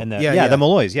 Cool. And the yeah.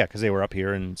 Malloys, because they were up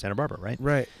here in Santa Barbara, right?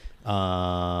 Right.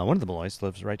 One of the Malloys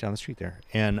lives right down the street there,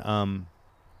 and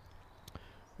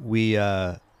we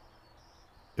it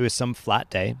was some flat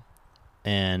day,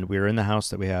 and we were in the house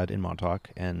that we had in Montauk,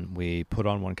 and we put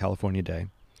on One California Day,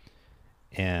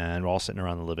 and we're all sitting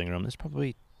around the living room. There's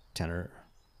probably 10 or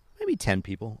maybe 10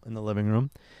 people in the living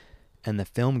room, and the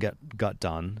film got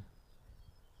done,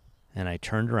 and I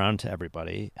turned around to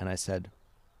everybody and I said,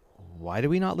 "Why do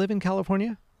we not live in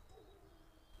California?"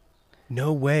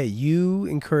 No way. You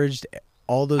encouraged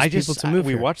all those people to move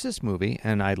we here. watched this movie,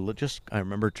 and I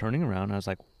remember turning around, and I was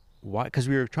like, why? Because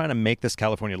we were trying to make this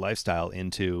California lifestyle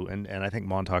into, and I think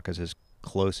Montauk is as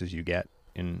close as you get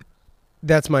in.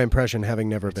 That's my impression, having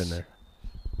never been there.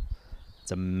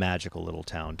 It's a magical little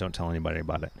town. Don't tell anybody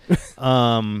about it.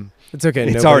 It's okay.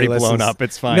 It's Nobody already listens. blown up.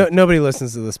 It's fine. No, nobody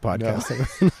listens to this podcast.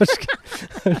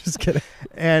 I'm just kidding.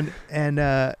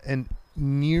 And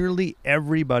nearly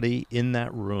everybody in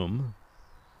that room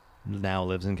now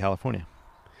lives in California.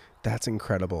 That's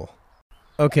incredible.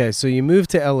 Okay, so you moved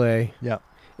to LA. Yeah.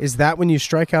 Is that when you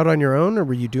strike out on your own, or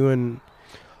were you doing?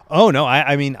 Oh no!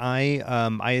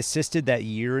 I assisted that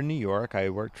year in New York. I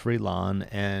worked for Elon,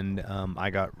 and I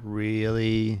got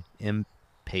really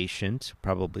impatient.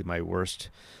 Probably my worst.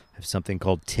 I have something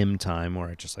called Tim time, where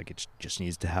it just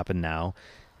needs to happen now.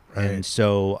 Right. And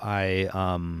so I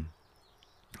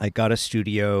got a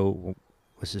studio.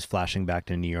 This is flashing back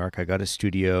to New York. I got a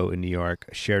studio in New York.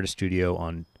 I shared a studio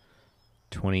on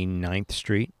 29th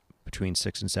Street between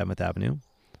 6th and 7th Avenue.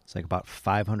 It's like about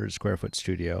 500 square foot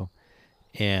studio.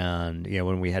 And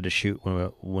when we had to shoot,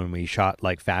 when we shot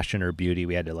like fashion or beauty,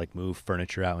 we had to like move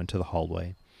furniture out into the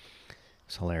hallway.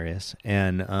 It's hilarious,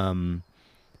 and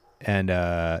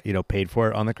paid for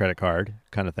it on the credit card,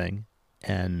 kind of thing,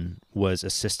 and was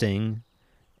assisting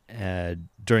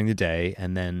during the day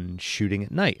and then shooting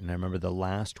at night. And I remember the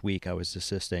last week I was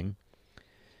assisting,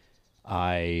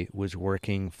 I was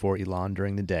working for Elon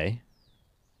during the day.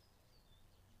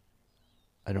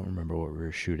 I don't remember what we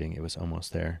were shooting. It was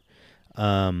almost there.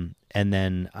 And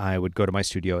then I would go to my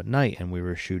studio at night, and we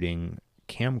were shooting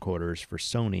camcorders for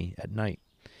Sony at night.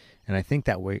 And I think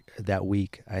that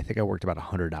week, I think I worked about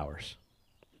 100 hours.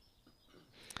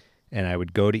 And I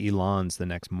would go to Elon's the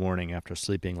next morning after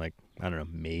sleeping like, I don't know,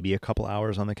 maybe a couple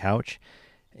hours on the couch.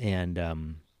 And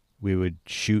we would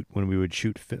shoot, when we would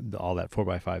shoot all that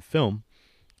 4x5 film,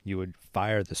 you would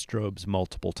fire the strobes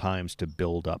multiple times to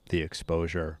build up the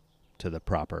exposure to the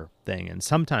proper thing. And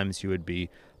sometimes you would be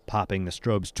popping the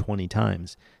strobes 20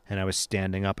 times, and I was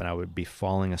standing up and I would be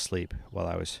falling asleep while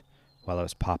I was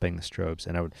popping the strobes,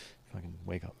 and I would fucking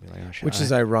wake up and be like, oh shit. Which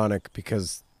is ironic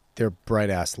because they're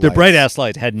bright-ass lights. The bright-ass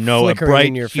lights had no bright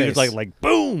in your huge, face. like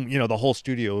boom, the whole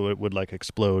studio would like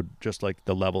explode just like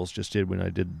the levels just did when I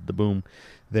did the boom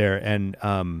there. And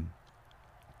I'd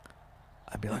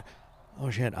be like, oh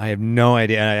shit, I have no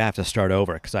idea. And I have to start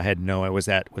over because I had no idea.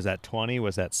 Was that 20?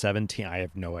 Was that 17? I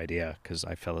have no idea because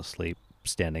I fell asleep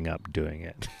standing up doing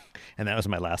it. And that was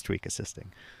my last week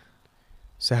assisting.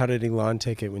 So how did Elon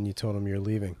take it when you told him you're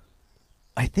leaving?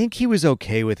 I think he was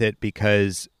okay with it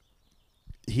because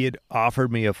he had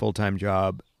offered me a full-time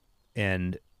job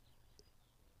and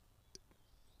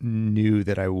knew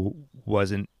that I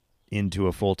wasn't into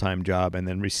a full-time job, and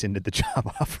then rescinded the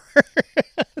job offer.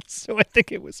 So I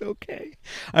think it was okay.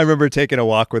 I remember taking a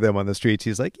walk with him on the streets.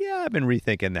 He's like, yeah, I've been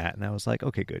rethinking that. And I was like,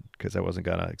 okay, good. Because I wasn't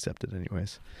going to accept it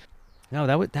anyways. No,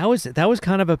 that was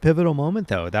kind of a pivotal moment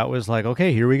though. That was like,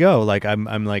 okay, here we go. Like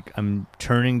I'm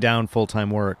turning down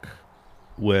full-time work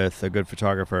with a good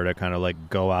photographer to kind of like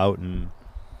go out and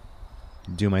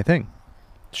do my thing.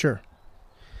 Sure.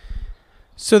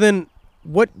 So then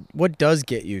what does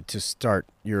get you to start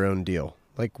your own deal?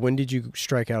 Like, when did you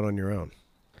strike out on your own?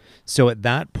 So at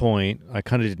that point, I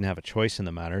kind of didn't have a choice in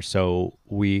the matter. So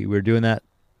we were doing that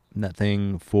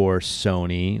thing for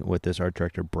Sony with this art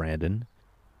director, Brandon.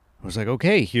 I was like,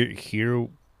 okay, here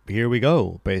we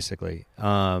go, basically.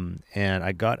 And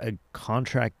I got a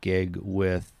contract gig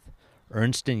with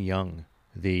Ernst & Young,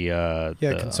 the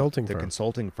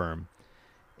consulting firm.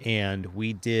 And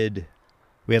we had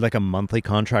like a monthly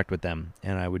contract with them,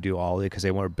 and I would do all the, because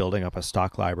they were building up a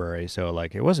stock library. So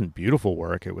like, it wasn't beautiful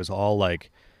work. It was all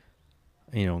like,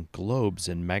 globes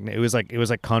and magnet. It was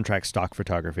like contract stock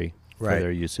photography for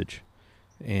their usage.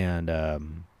 And,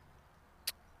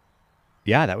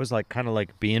 yeah, that was like kind of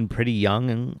like being pretty young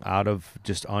and out of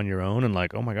just on your own, and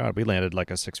like, oh my God, we landed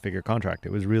like a 6-figure contract.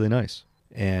 It was really nice,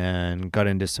 and got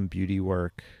into some beauty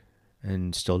work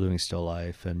and still doing still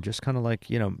life, and just kind of like,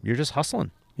 you're just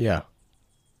hustling. Yeah.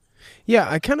 Yeah,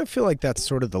 I kind of feel like that's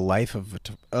sort of the life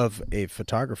of a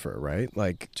photographer, right?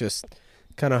 Like, just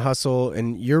kind of hustle,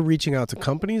 and you're reaching out to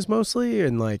companies mostly,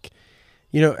 and like,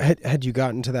 had you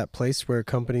gotten to that place where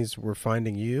companies were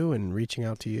finding you and reaching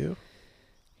out to you?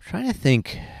 I'm trying to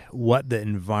think what the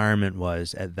environment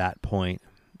was at that point.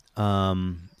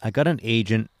 I got an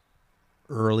agent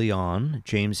early on,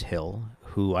 James Hill,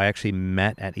 who I actually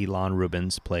met at Elon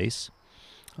Rubin's place.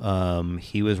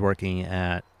 He was working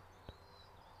at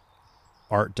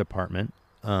Art Department,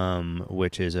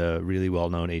 which is a really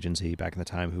well-known agency back in the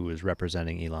time, who was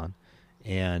representing Elon,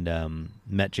 and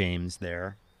met James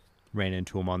there, ran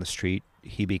into him on the street.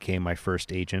 He became my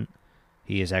first agent.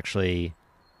 He is actually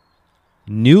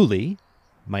newly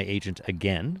my agent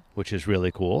again, which is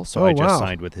really cool. So I just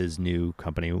signed with his new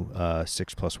company,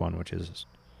 6+1, which is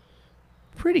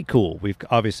pretty cool. We've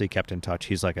obviously kept in touch.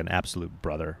 He's like an absolute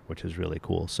brother, which is really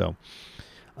cool. So,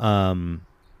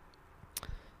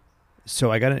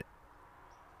 so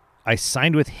I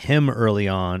signed with him early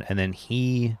on, and then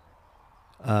he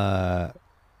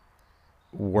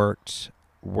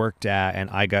worked at, and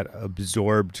I got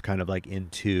absorbed kind of like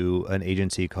into an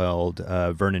agency called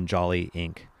Vernon Jolly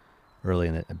Inc.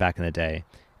 back in the day,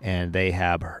 and they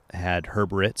had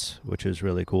Herb Ritz, which is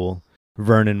really cool.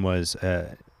 Vernon was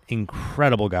an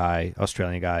incredible guy,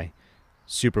 Australian guy,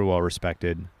 super well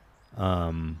respected,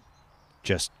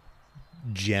 just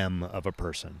gem of a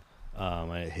person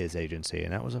at his agency,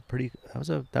 and that was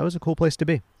a cool place to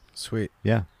be. Sweet.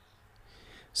 Yeah.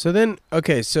 So then,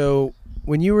 okay, so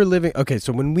when you were living,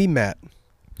 so when we met,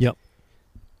 yep,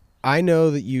 I know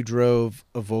that you drove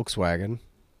a Volkswagen.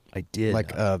 I did.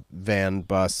 Like a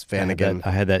Vanagon.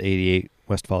 I had that 88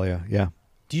 Westfalia, yeah.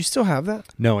 Do you still have that?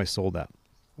 No, I sold that.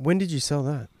 When did you sell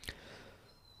that?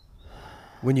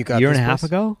 When you got a year and a half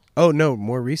ago? Oh, no,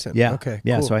 more recent. Yeah. Okay,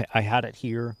 yeah, cool. So I had it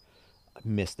here. I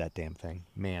missed that damn thing.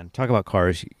 Man, talk about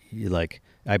cars. You like,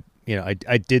 I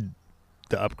did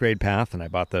the upgrade path, and I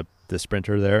bought the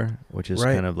Sprinter there, which is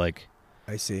kind of like,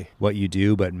 I see what you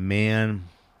do, but man,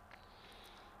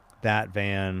 that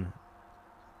van,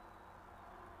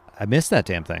 I missed that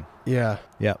damn thing. Yeah.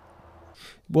 Yep.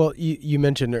 Well, you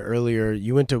mentioned earlier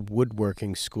you went to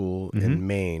woodworking school in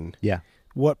Maine. Yeah.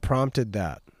 What prompted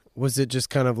that? Was it just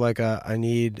kind of like I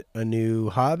need a new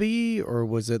hobby, or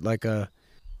was it like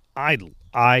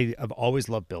I've always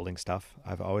loved building stuff.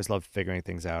 I've always loved figuring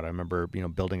things out. I remember,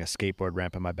 building a skateboard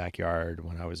ramp in my backyard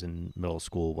when I was in middle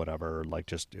school, whatever. Like,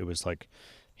 just it was like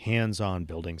hands-on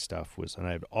building stuff and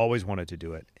I've always wanted to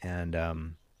do it. And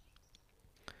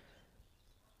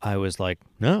I was like,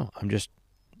 no,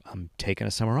 I'm taking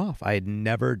a summer off. I had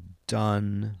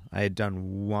done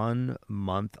 1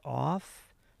 month off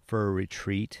for a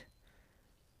retreat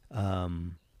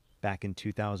back in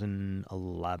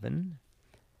 2011.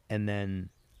 And then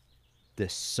the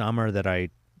summer that I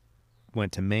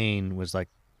went to Maine was like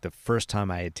the first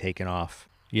time I had taken off,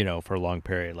 for a long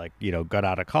period, like, got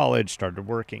out of college, started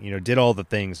working, did all the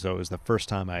things. So it was the first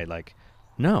time I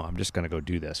no, I'm just going to go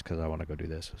do this because I want to go do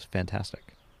this. It was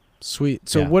fantastic. Sweet.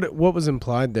 So Yeah. what was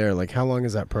implied there? Like, how long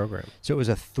is that program? So it was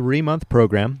a 3-month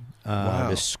program. Wow.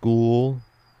 The school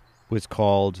was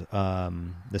called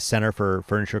the Center for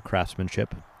Furniture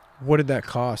Craftsmanship. What did that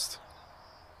cost?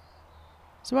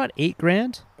 It's about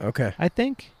 $8,000, Okay. I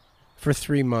think. For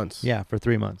 3 months. Yeah, for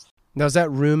 3 months. Now, is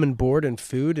that room and board and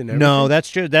food and everything? No, that's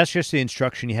just the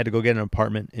instruction. You had to go get an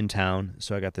apartment in town.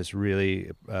 So I got this really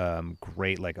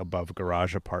great, like, above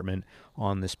garage apartment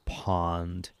on this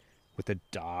pond with a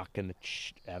dock and the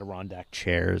Adirondack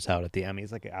chairs out at the end.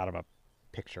 It's like out of a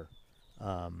picture.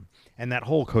 And that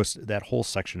whole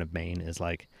section of Maine is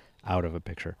like out of a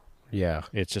picture. Yeah.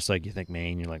 It's just like, you think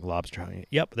Maine, you're like lobster.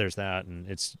 Yep, there's that. And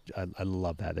I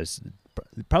love that. There's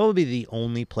probably the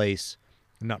only place,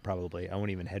 not probably, I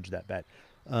won't even hedge that bet.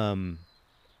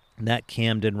 That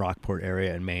Camden, Rockport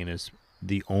area in Maine is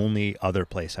the only other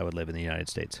place I would live in the United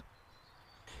States.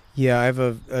 Yeah, I have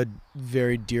a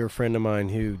very dear friend of mine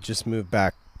who just moved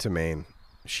back to Maine.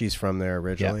 She's from there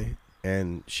originally,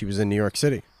 and she was in New York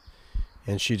City,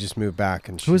 and she just moved back,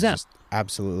 and Who was she that? just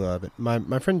absolutely loved it.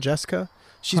 My friend Jessica,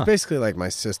 she's Huh. basically like my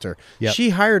sister. Yep.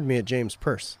 She hired me at James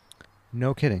Purse,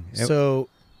 No kidding. so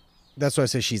that's why I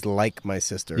say she's like my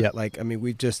sister. Yep. Like, I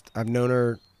mean, I've known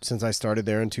her since I started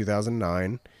there in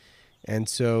 2009, and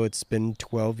so it's been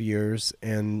 12 years,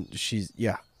 and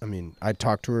I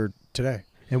talked to her today.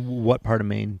 And what part of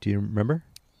Maine do you remember?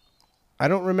 I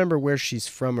don't remember where she's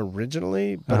from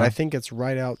originally, but Uh-huh. I think it's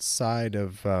right outside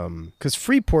of because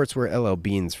Freeport's where LL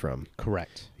Bean's from.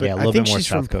 Correct. But Yeah, a I little think bit more she's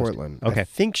South from Coast. Portland. Okay. I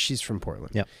think she's from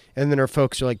Portland. Yep. And then her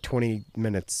folks are like 20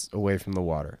 minutes away from the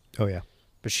water, Oh, yeah.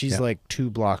 but she's Yeah. like 2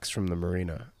 blocks from the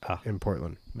marina in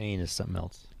Portland. Maine is something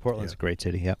else. Portland's Yeah. a great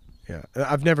city. Yep. Yeah,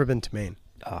 I've never been to Maine,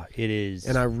 It is.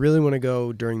 and I really want to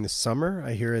go during the summer.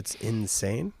 I hear it's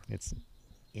insane. It's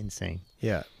insane.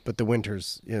 Yeah, but the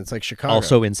winters, it's like Chicago.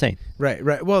 Also insane.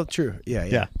 right. Well, true.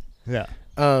 Yeah.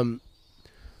 Yeah.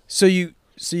 So you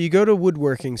go to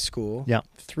woodworking school. Yeah.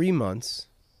 3 months.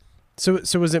 So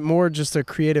was it more just a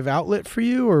creative outlet for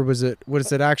you, or was it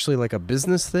actually like a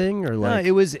business thing, or like? No,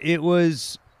 it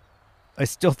was. I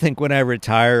still think when I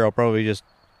retire, I'll probably just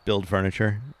build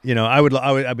furniture.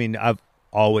 I mean, I've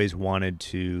always wanted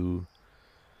to.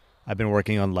 I've been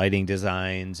working on lighting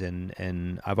designs,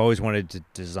 and I've always wanted to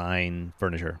design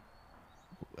furniture.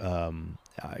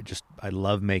 I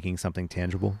love making something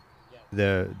tangible.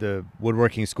 The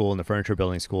woodworking school and the furniture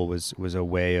building school was a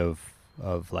way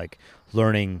of like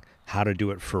learning how to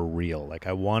do it for real. Like,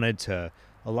 I wanted to.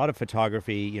 A lot of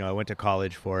photography, I went to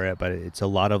college for it, but it's a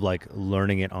lot of like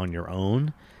learning it on your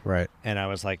own. Right. And I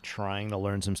was like trying to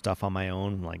learn some stuff on my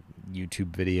own, like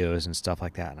YouTube videos and stuff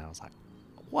like that. And I was like,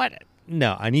 what?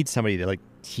 No, I need somebody to like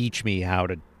teach me how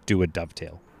to do a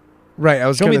dovetail. Right. I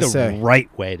was Show me going to the say. right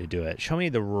way to do it. Show me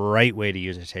the right way to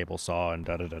use a table saw and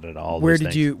all Where those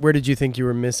did things. where did you think you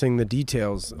were missing the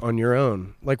details on your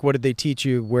own? Like, what did they teach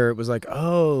you where it was like,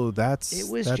 oh, that's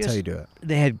how you do it?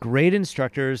 They had great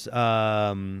instructors.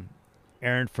 Aaron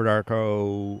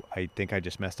Fedarko, I think I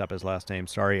just messed up his last name.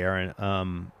 Sorry,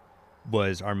 Aaron.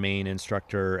 Was our main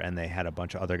instructor, and they had a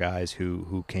bunch of other guys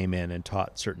who came in and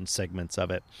taught certain segments of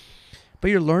it.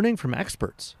 But you're learning from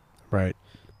experts. Right.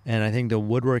 And I think the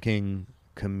woodworking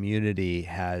community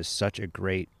has such a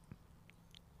great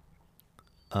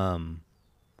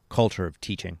culture of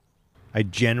teaching. I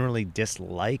generally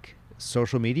dislike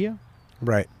social media.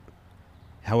 Right.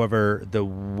 However, the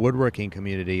woodworking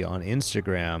community on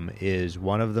Instagram is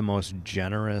one of the most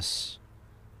generous,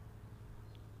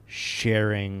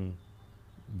 sharing.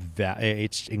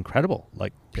 It's incredible.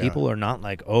 Like, people are not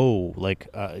like, oh, like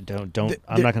don't.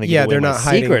 I'm not going to give away they're my not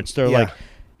hiding. secrets. They're Yeah. like,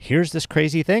 here's this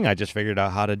crazy thing I just figured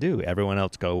out how to do. Everyone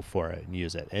else go for it and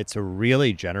use it. It's a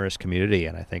really generous community,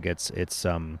 and I think it's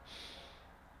one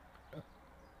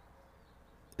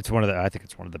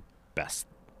of the best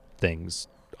things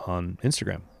on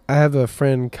Instagram. I have a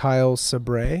friend, Kyle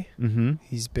Sabre. Mm-hmm.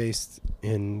 He's based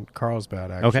in Carlsbad,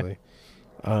 actually.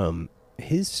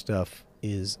 His stuff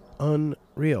is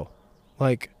unreal.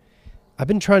 Like, I've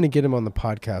been trying to get him on the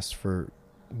podcast for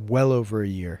well over a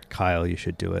year. Kyle, you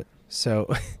should do it.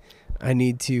 So I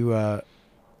need to,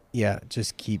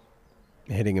 just keep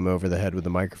hitting him over the head with the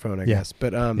microphone, I guess.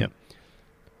 But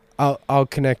I'll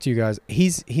connect you guys.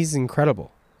 He's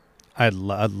incredible. I'd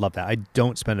love that. I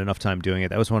don't spend enough time doing it.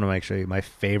 That was one of my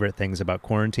favorite things about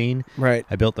quarantine. Right.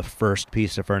 I built the first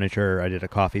piece of furniture. I did a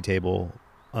coffee table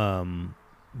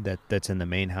that's in the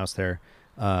main house there.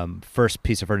 First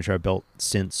piece of furniture I built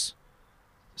since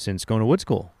going to wood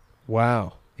school.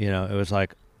 Wow. It was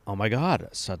like, oh my God,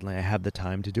 suddenly I have the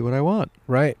time to do what I want.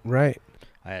 Right.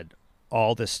 I had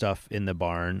all this stuff in the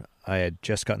barn. I had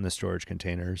just gotten the storage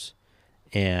containers,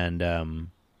 and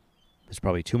there's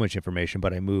probably too much information,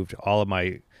 but I moved all of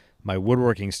my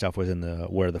woodworking stuff was in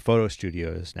where the photo studio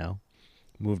is now.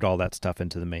 Moved all that stuff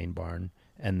into the main barn,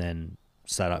 and then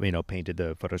set up, painted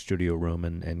the photo studio room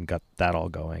and got that all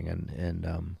going,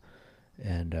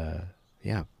 and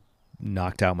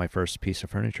knocked out my first piece of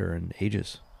furniture in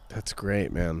ages. That's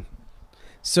great, man.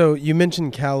 So you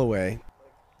mentioned Callaway.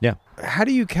 Yeah. How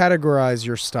do you categorize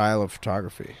your style of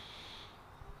photography?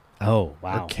 Oh,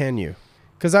 wow. Or can you?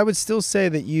 Because I would still say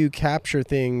that you capture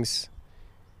things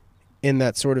in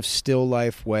that sort of still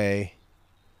life way.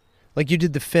 Like you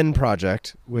did the Finn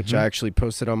project, which I actually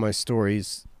posted on my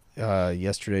stories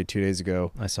yesterday, 2 days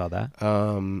ago. I saw that.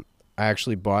 I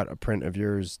actually bought a print of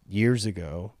yours years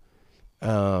ago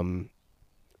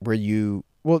where you...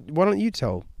 Well, why don't you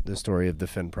tell the story of the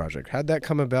Finn project? How'd that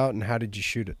come about, and how did you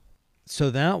shoot it? So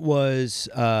that was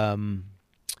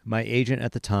my agent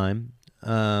at the time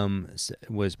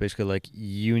was basically like,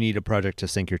 you need a project to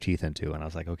sink your teeth into. And I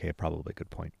was like, okay, probably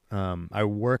good point. I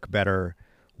work better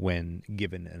when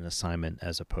given an assignment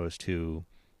as opposed to,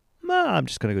 I'm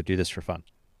just going to go do this for fun,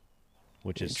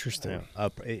 which is interesting.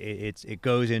 It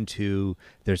goes into,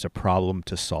 there's a problem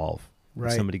to solve.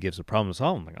 Right. If somebody gives a problem to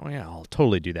solve, I'm like, oh yeah, I'll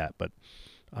totally do that. But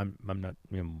I'm not,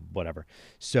 whatever.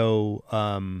 So,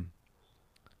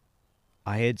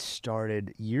 I had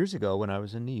started years ago when I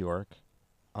was in New York.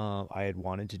 I had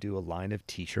wanted to do a line of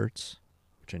T-shirts,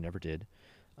 which I never did,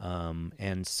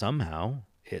 and somehow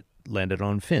it landed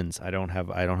on Fins. I don't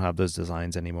have those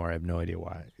designs anymore. I have no idea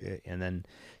why. And then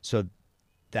so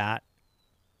that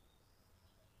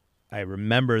I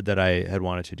remembered that I had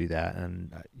wanted to do that,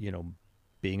 and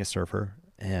being a surfer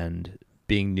and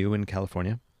being new in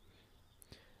California,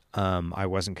 I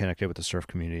wasn't connected with the surf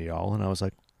community at all, and I was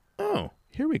like, oh,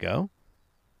 here we go.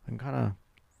 I can kind of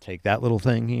take that little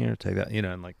thing here, take that,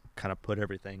 and like kind of put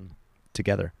everything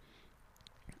together.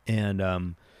 And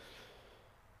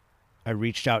I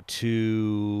reached out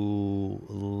to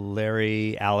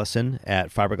Larry Allison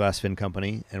at Fiberglass Fin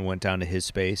Company and went down to his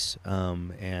space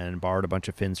and borrowed a bunch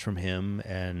of fins from him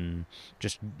and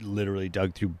just literally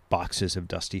dug through boxes of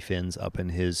dusty fins up in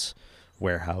his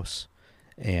warehouse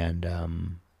and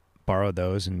borrowed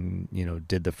those and,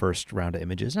 did the first round of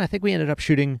images. And I think we ended up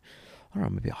shooting, I don't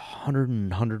know, maybe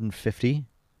 150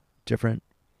 different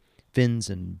fins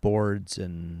and boards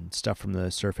and stuff from the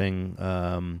surfing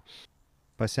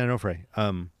by San Onofre.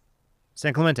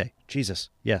 San Clemente. Jesus.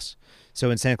 Yes. So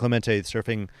in San Clemente,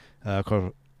 surfing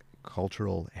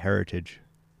cultural heritage,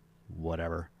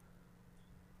 whatever.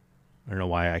 I don't know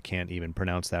why I can't even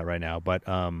pronounce that right now, but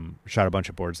shot a bunch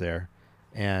of boards there.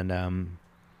 And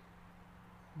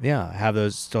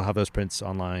still have those prints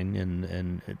online,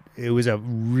 and it was a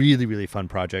really, really fun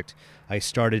project. I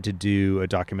started to do a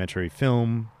documentary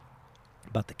film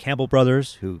about the Campbell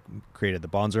brothers who created the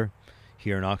Bonzer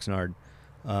here in Oxnard.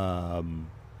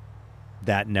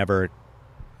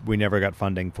 We never got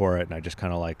funding for it, and I just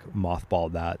kind of like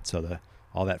mothballed that. So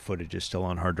all that footage is still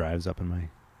on hard drives up in my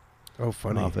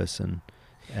office. And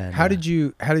how did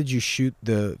you shoot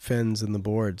the fins and the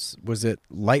boards? Was it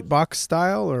Lightbox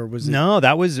style, or was it? No,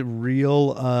 that was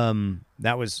real.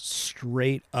 That was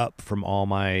straight up from all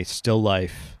my still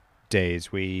life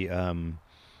days. We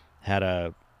had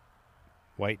a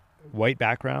white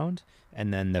background,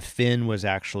 and then the fin was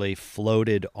actually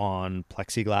floated on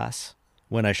plexiglass.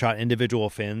 When I shot individual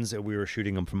fins, we were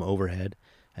shooting them from overhead,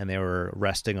 and they were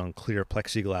resting on clear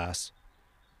plexiglass.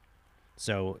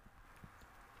 So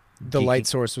the light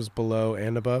source was below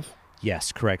and above?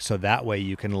 Yes, correct. So that way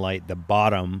you can light the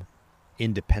bottom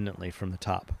independently from the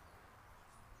top.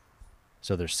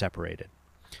 So they're separated.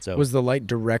 So was the light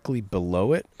directly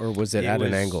below it, or was it at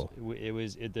an angle?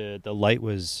 The light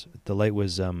was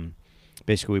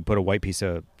basically we put a white piece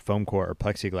of foam core or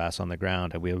plexiglass on the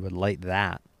ground, and we would light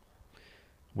that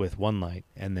with one light,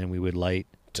 and then we would light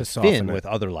To soften fin it. with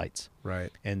other lights. Right.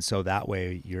 And so that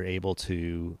way you're able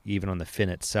to, even on the fin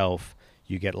itself,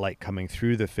 you get light coming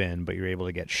through the fin, but you're able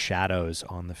to get shadows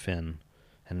on the fin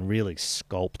and really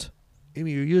sculpt. I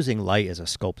mean, you're using light as a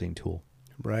sculpting tool,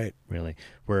 Right. really.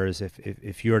 Whereas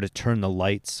if you were to turn the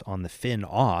lights on the fin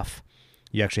off,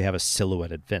 you actually have a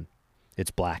silhouetted fin.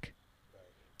 It's black.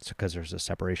 It's because there's a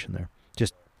separation there.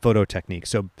 Just photo technique.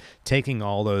 So taking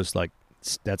all those, like,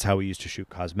 that's how we used to shoot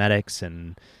cosmetics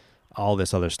and all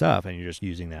this other stuff, and you're just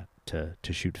using that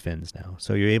to shoot fins now.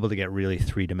 So you're able to get really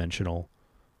three-dimensional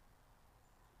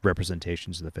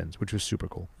representations of the fins, which was super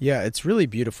cool. Yeah, it's really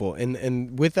beautiful.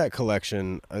 And with that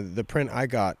collection, the print I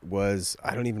got was,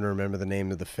 I don't even remember the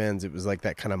name of the fins. It was like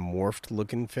that kind of morphed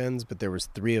looking fins, but there was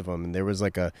 3 of them. And there was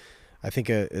like I think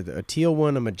a teal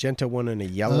one, a magenta one, and a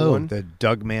yellow one. The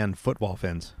Doug Mann football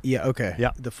fins. Yeah, okay.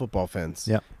 Yeah. The football fins.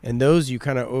 Yeah. And those you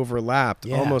kind of overlapped,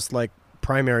 Yeah. almost like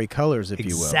primary colors, if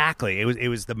you will. Exactly. It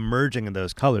was the merging of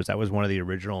those colors. That was one of the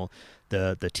original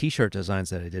the T-shirt designs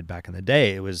that I did back in the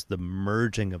day. It was the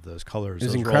merging of those colors. It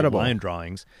was Those were all incredible. line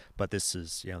drawings, but this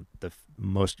is, the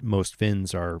most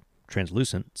fins are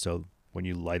translucent, so when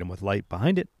you light them with light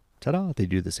behind it, ta-da, they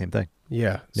do the same thing.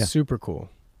 Yeah, Yeah. super cool.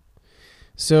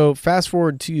 So fast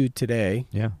forward to today.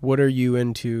 Yeah. What are you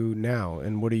into now,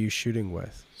 and what are you shooting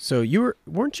with? So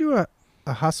weren't you a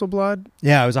Hasselblad?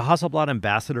 Yeah, I was a Hasselblad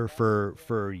ambassador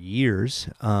for years,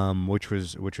 which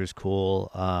was cool.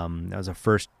 That was the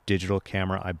first digital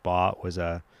camera I bought.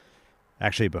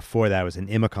 Actually before that was an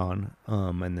Imicon,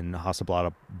 and then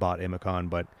Hasselblad bought Imicon.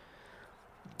 But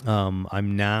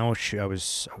I'm now I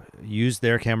was used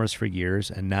their cameras for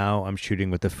years, and now I'm shooting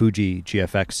with the Fuji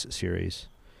GFX series,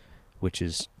 which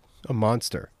is A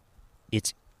monster.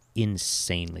 it's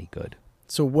insanely good.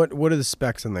 So what are the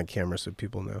specs on that camera so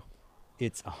people know?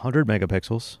 It's 100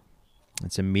 megapixels.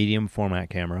 It's a medium format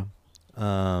camera.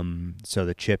 So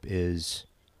the chip is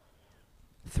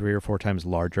 3 or 4 times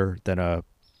larger than a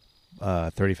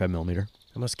 35 millimeter.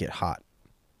 It must get hot.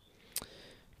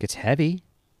 Gets heavy,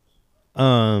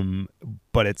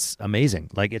 but it's amazing.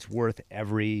 Like, it's worth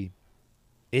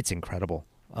it's incredible.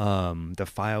 The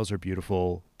files are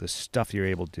beautiful. The stuff you're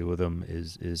able to do with them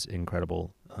is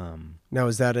incredible. Now,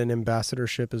 is that an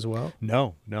ambassadorship as well?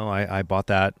 No, I bought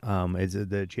that. It's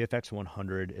the GFX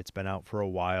 100. It's been out for a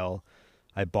while.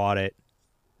 I bought it,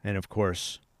 and of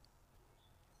course,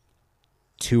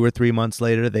 2 or 3 months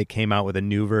later, they came out with a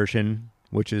new version,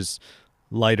 which is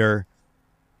lighter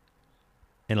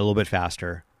and a little bit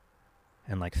faster,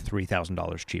 and like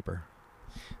 $3,000 cheaper.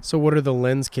 So what are the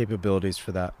lens capabilities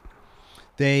for that?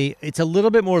 It's a little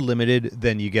bit more limited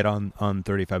than you get on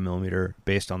 35 millimeter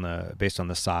based on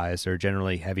the size. They're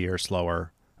generally heavier,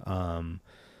 slower. I'm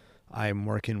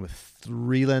working with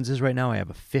 3 lenses right now. I have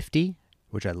a 50,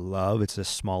 which I love. It's a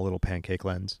small little pancake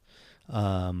lens.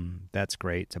 That's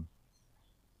great. It's a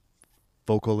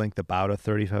focal length about a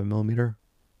 35 millimeter.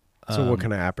 So what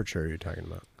kind of aperture are you talking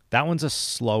about? That one's a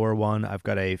slower one. I've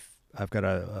got a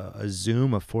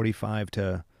zoom of 45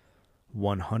 to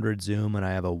 100 zoom, and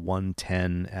I have a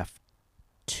 110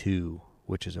 f2,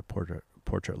 which is a portrait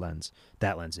lens.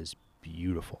 That lens is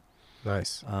beautiful.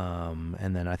 Nice.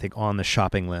 And then I think on the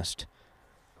shopping list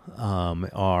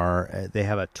they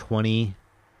have a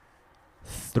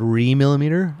 23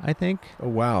 millimeter, I think. Oh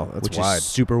wow, that's which wide. is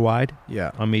super wide.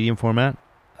 Yeah. On medium format.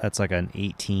 That's like an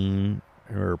 18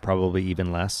 or probably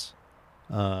even less.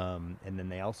 And then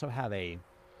they also have a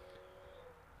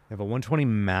 120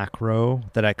 macro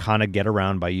that I kind of get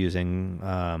around by using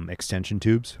extension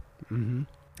tubes. Mm-hmm.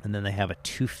 And then they have a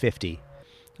 250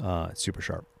 super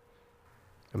sharp.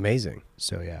 Amazing.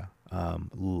 So yeah,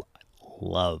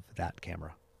 love that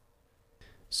camera.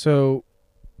 So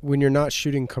when you're not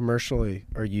shooting commercially,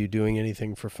 are you doing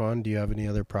anything for fun? Do you have any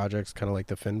other projects, kind of like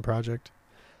the Finn project?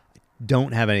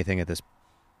 Don't have anything at this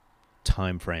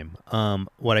time frame.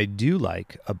 What I do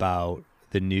like about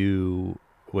the new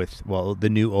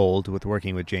old with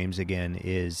working with James again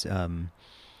is the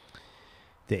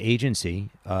agency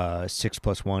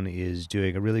 6+1 is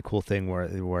doing a really cool thing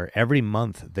where every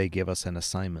month they give us an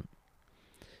assignment.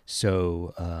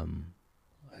 So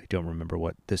I don't remember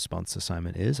what this month's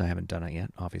assignment is. I haven't done it yet,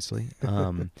 obviously.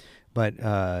 But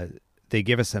they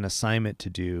give us an assignment to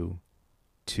do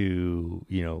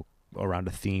around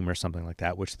a theme or something like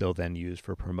that, which they'll then use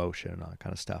for promotion and all that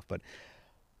kind of stuff. But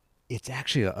it's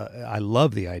actually, I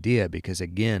love the idea because,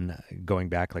 again, going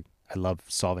back, like, I love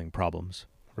solving problems.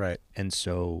 Right. And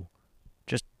so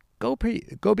just go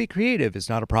be creative is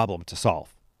not a problem to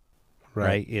solve.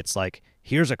 Right. It's like,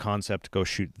 here's a concept, go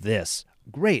shoot this.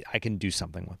 Great, I can do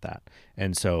something with that.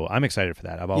 And so I'm excited for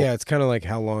that. Yeah, it's kind of like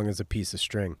how long is a piece of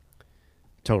string?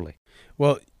 Totally.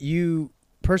 Well, you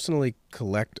personally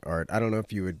collect art. I don't know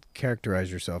if you would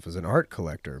characterize yourself as an art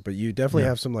collector, but you definitely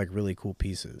have some like really cool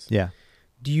pieces. Yeah.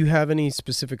 Do you have any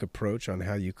specific approach on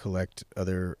how you collect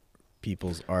other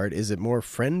people's art? Is it more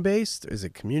friend based? Is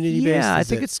it community based? Yeah, I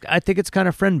think it's kind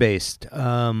of friend based.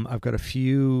 I've got a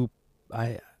few.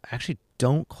 I actually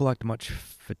don't collect much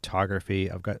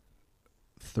photography. I've got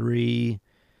three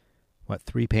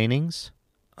paintings,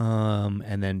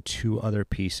 and then 2 other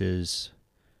pieces,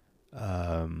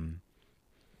 in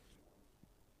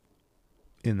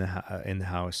the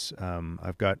house.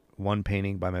 I've got one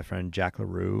painting by my friend Jack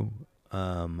LaRue,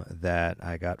 that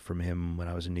I got from him when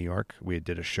I was in New York. We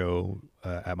did a show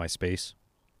at my space.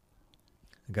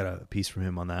 I got a piece from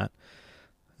him on that.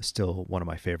 Still one of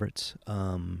my favorites.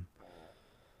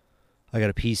 I got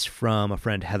a piece from a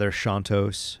friend, Heather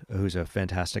Chantos, who's a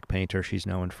fantastic painter. She's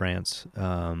now in France.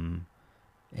 And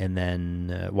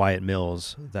then Wyatt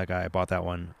Mills, that guy, I bought that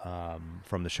one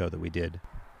from the show that we did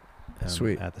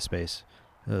Sweet. at the space.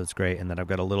 That's great. And then I've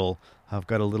got a little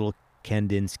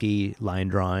Kandinsky line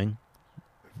drawing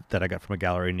that I got from a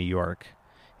gallery in New York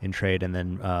in trade, and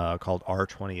then called Our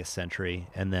 20th Century.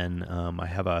 And then I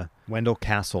have a Wendell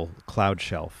Castle cloud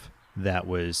shelf.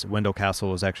 Wendell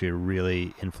Castle was actually a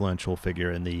really influential figure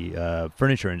in the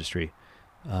furniture industry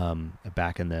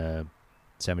back in the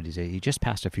 70s. He just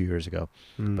passed a few years ago,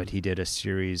 but he did a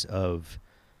series of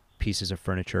pieces of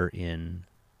furniture in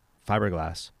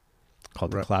fiberglass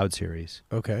called the Cloud series.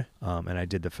 Okay. And I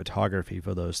did the photography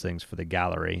for those things for the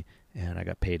gallery, and I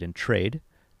got paid in trade.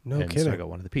 No kidding. So I got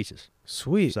one of the pieces.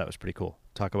 Sweet. So that was pretty cool.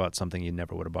 Talk about something you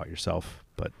never would have bought yourself,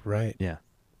 but right. Yeah.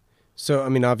 So, I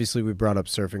mean, obviously we brought up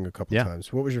surfing a couple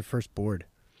times. What was your first board?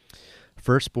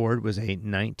 First board was I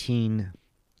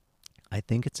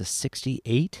think it's a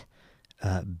 68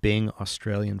 Bing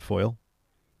Australian foil,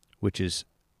 which is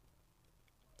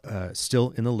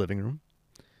still in the living room.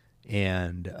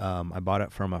 And I bought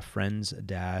it from a friend's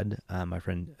dad, my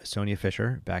friend Sonia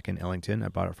Fisher, back in Ellington. I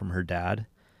bought it from her dad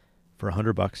for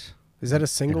 $100. Is that a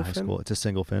single fin? fin? It's a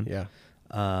single fin. Yeah.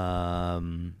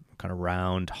 Kind of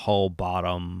round hull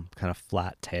bottom, kind of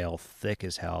flat tail, thick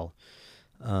as hell.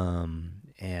 And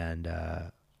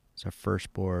it's our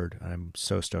first board. I'm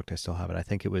so stoked I still have it. I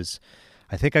think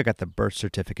I got the birth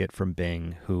certificate from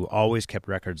Bing, who always kept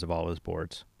records of all his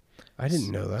boards. I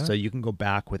didn't know that. So you can go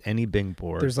back with any Bing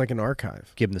board. There's like an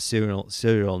archive. Give him the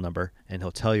serial number, and he'll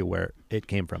tell you where it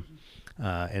came from.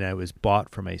 And I was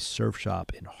bought from a surf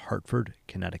shop in Hartford,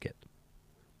 Connecticut.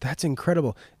 That's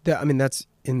incredible. That's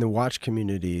in the watch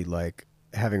community, like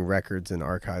having records and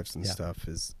archives and stuff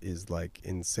is like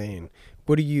insane.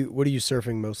 What are you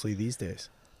surfing mostly these days?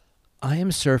 I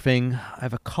am surfing. I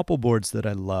have a couple boards that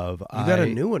I love. You got a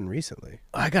new one recently.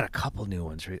 I got a couple new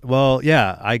ones. Well,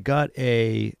 yeah, I got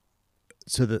I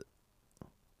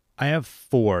have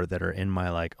 4 that are in my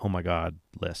like, oh my God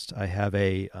list. I have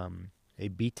a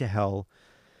Beat to Hell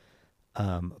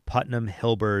Putnam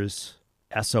Hilbers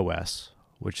SOS,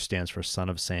 which stands for Son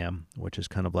of Sam, which is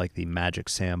kind of like the Magic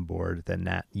Sam board that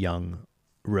Nat Young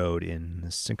rode in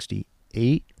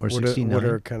 68 or 69. What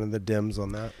are kind of the dims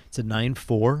on that? It's a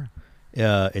 9.4.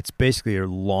 It's basically a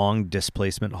long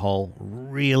displacement hull,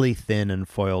 really thin and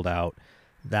foiled out.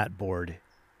 That board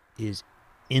is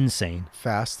insane.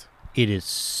 Fast. It is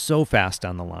so fast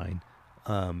on the line.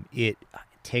 It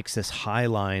takes this high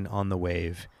line on the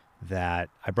wave that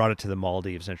I brought it to the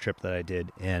Maldives on a trip that I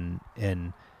did, and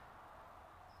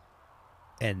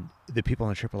the people on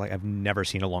the trip were like, I've never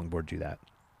seen a longboard do that.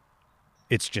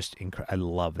 It's just I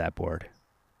love that board.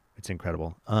 It's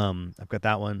incredible. I've got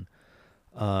that one.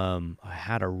 I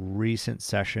had a recent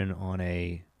session on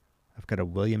I've got a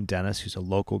William Dennis, who's a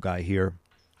local guy here.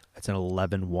 It's an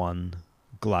 11-1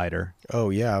 glider. Oh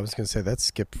yeah, I was gonna say that's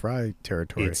Skip Fry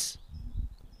territory. It's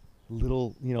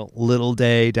little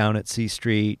day down at C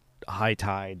Street, high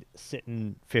tide,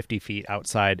 sitting 50 feet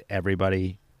outside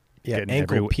everybody. Yeah,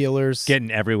 ankle peelers.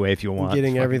 Getting every way if you want.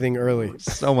 Getting everything early.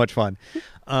 So much fun.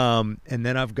 And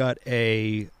then I've got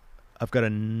a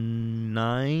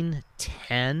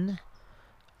 910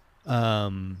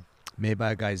 made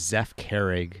by a guy, Zeph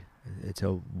Carrig.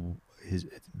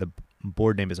 The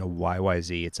board name is a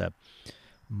YYZ. It's a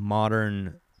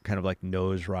modern kind of like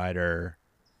nose rider,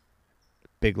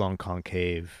 big long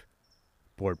concave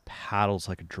board, paddles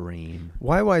like a dream.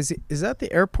 YYZ, is that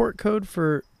the airport code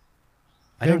for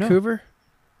Vancouver?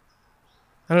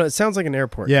 I don't know. It sounds like an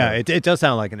airport code. It does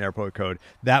sound like an airport code.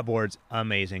 That board's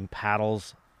amazing.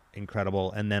 Paddles,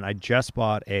 incredible. And then I just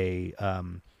bought a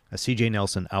CJ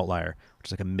Nelson Outlier, which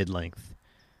is like a mid-length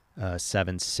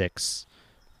 7.6.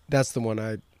 That's the one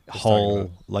I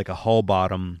hull, like a hull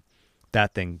bottom.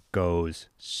 That thing goes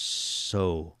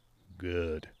so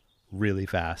good. really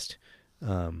fast.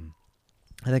 I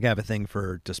think I have a thing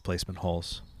for displacement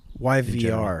holes.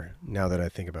 YVR, now that I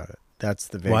think about it. That's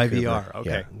the Vancouver. YVR, okay.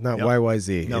 Yeah, not Yep.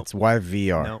 YYZ. Nope. It's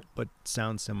YVR. No, but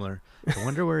sounds similar. I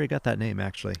wonder where he got that name,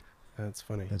 actually. That's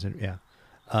funny. Yeah.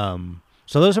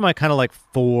 So those are my kind of like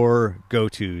 4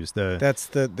 go-tos. That's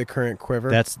the current quiver.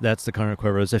 That's the current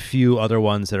quiver. There's a few other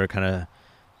ones that are kind of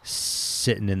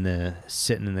sitting in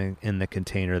the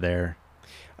container there.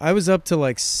 I was up to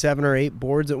like 7 or 8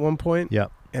 boards at one point.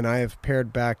 Yep. And I have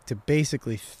pared back to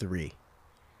basically 3.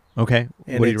 Okay.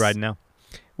 And what are you riding now?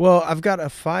 Well, I've got a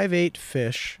 5/8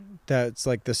 fish that's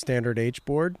like the standard H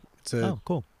board. It's a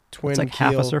cool. twin It's like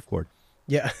keel. half a surfboard.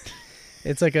 Yeah.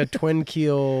 It's like a twin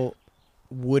keel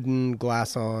wooden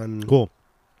glass on. Cool.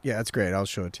 Yeah, that's great. I'll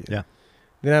show it to you. Yeah.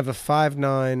 Then I have a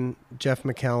 5/9 Jeff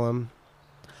McCallum.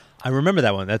 I remember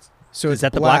that one. Is It's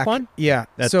that the black one? Yeah.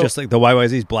 That's just like the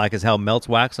YYZ's black as hell, melts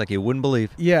wax like you wouldn't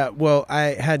believe. Yeah, well,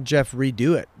 I had Jeff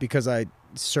redo it because I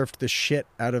surfed the shit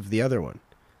out of the other one.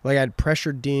 Like I had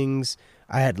pressure dings.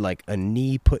 I had like a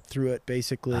knee put through it,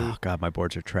 basically. Oh God, my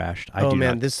boards are trashed.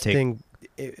 Thing,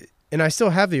 and I still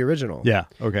have the original. Yeah.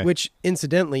 Okay. Which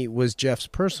incidentally was Jeff's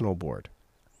personal board.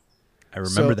 I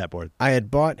remember that board. I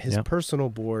had bought his Yep. personal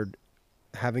board,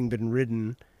 having been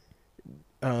ridden,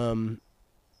 and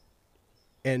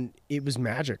it was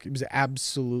magic. It was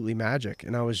absolutely magic.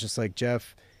 And I was just like,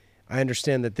 Jeff, I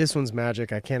understand that this one's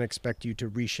magic. I can't expect you to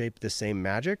reshape the same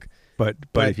magic. But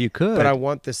if you could. But I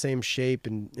want the same shape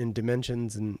and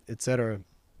dimensions and et cetera.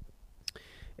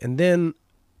 And then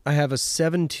I have a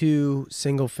 7.2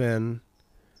 single fin.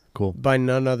 Cool. By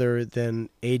none other than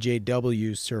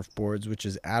AJW Surfboards, which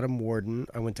is Adam Warden.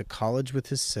 I went to college with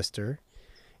his sister.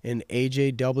 And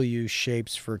AJW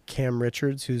shapes for Cam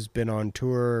Richards, who's been on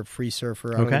tour, free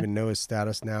surfer. I don't even know his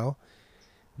status now.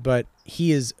 But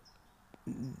he is...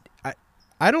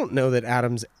 I don't know that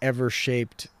Adam's ever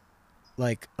shaped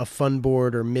like a fun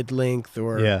board or mid-length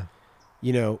or... Yeah.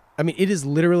 You know, I mean, it is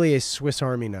literally a Swiss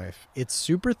Army knife. It's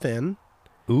super thin.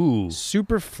 Ooh.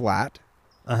 Super flat.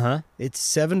 Uh-huh. It's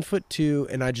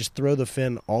 7'2", and I just throw the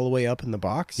fin all the way up in the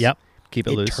box. Yep. Keep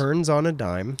it loose. It turns on a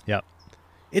dime. Yep.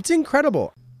 It's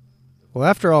incredible. Well,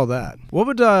 after all that,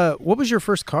 what was your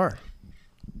first car?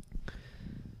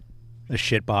 A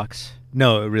shit box.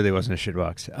 No, it really wasn't a shit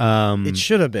box. It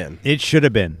should have been. It should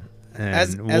have been. And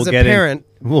As a parent,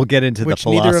 we'll get into the which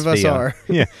philosophy. neither of us are.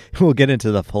 Yeah, we'll get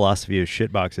into the philosophy of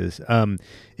shit boxes.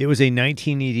 It was a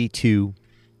 1982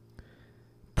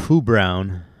 Pooh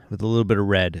Brown with a little bit of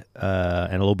red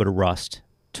and a little bit of rust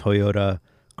Toyota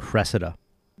Cressida.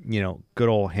 You know, good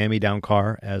old hand-me-down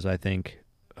car, as I think,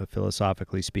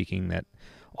 philosophically speaking, that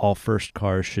all first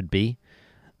cars should be.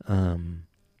 And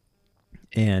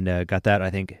got that, I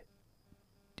think,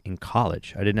 in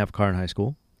college. I didn't have a car in high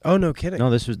school. Oh, no kidding.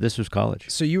 No, this was college.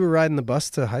 So you were riding the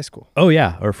bus to high school? Oh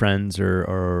yeah, or friends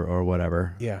or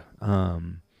whatever. Yeah.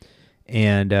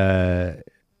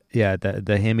 Yeah,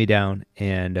 the hand-me-down,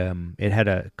 and it had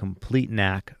a complete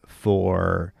knack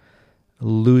for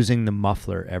losing the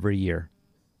muffler every year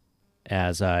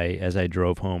as I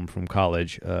drove home from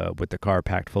college with the car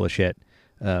packed full of shit,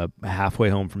 halfway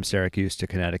home from Syracuse to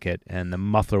Connecticut, and the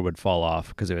muffler would fall off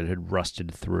because it had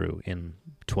rusted through in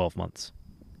 12 months.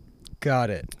 Got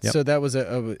it. Yep. So that was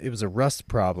it was a rust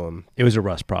problem. It was a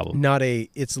rust problem. Not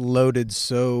it's loaded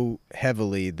so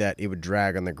heavily that it would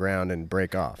drag on the ground and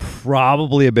break off.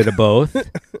 Probably a bit of both,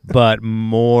 but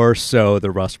more so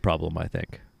the rust problem, I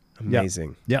think.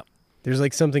 Amazing. Yep. There's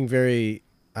like something very,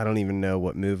 I don't even know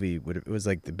what movie it was,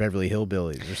 like the Beverly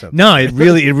Hillbillies or something. No, it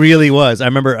really was. I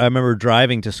remember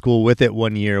driving to school with it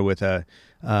one year with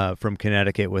from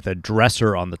Connecticut with a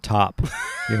dresser on the top,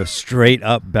 straight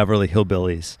up Beverly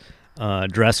Hillbillies.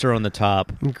 Dresser on the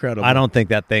top. Incredible. I don't think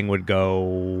that thing would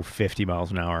go 50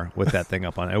 miles an hour with that thing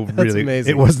up on it. That's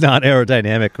amazing. It was not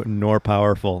aerodynamic nor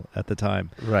powerful at the time.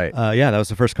 Right. Yeah, that was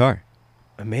the first car.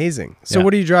 Amazing. So Yeah.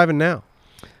 what are you driving now?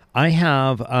 I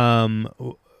have,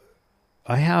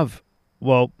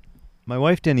 well, my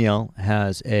wife Danielle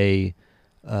has a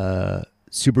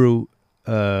Subaru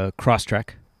Crosstrek.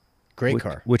 Great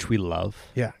car. Which we love.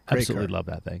 Yeah, great absolutely car. love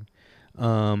that thing.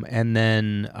 And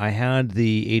then I had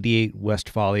the 88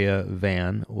 Westfalia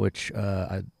van, which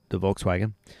the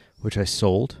Volkswagen, which I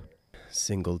sold.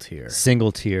 Single tier.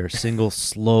 Single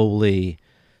slow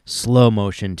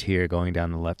motion tier going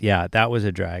down the left. Yeah, that was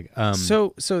a drag.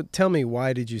 So tell me,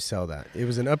 why did you sell that? It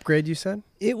was an upgrade, you said?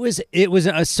 It was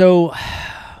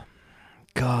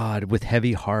God, with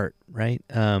heavy heart, right?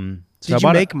 Did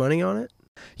you make money on it?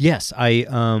 Yes,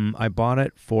 I bought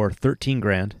it for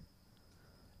 $13,000,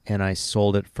 and I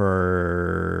sold it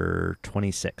for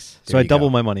 26. So There I you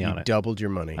doubled go. my money You on it. doubled your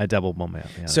money. I doubled my money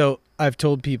on it. So I've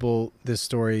told people this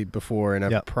story before, and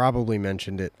I've Yep. probably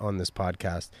mentioned it on this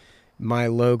podcast. My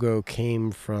logo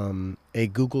came from a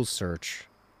Google search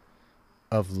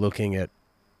of looking at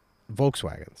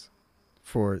Volkswagens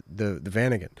for the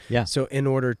Vanagon. Yeah. So in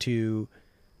order to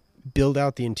build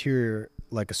out the interior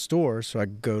like a store, so I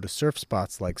could go to surf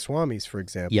spots like Swami's, for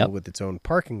example, Yep. with its own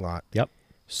parking lot. Yep.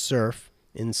 Surf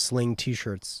and sling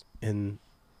T-shirts in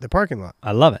the parking lot.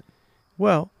 I love it.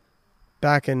 Well,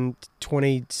 back in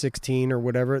 2016 or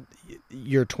whatever,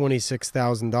 your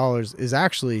 $26,000 is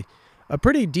actually a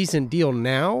pretty decent deal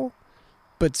now.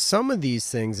 But some of these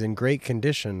things in great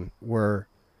condition were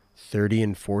 $30,000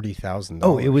 and $40,000.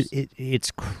 Oh,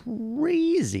 it's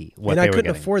crazy what and they I were couldn't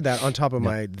getting. afford that on top of No.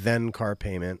 my then car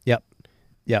payment. Yep.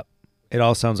 It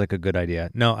all sounds like a good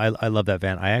idea. No, I love that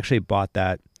van. I actually bought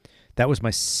that. That was my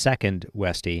second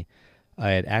Westie.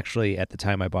 I had actually, at the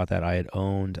time I bought that, I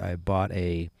bought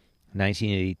a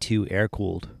 1982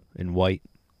 air-cooled in white.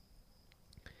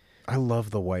 I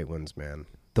love the white ones, man.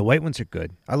 The white ones are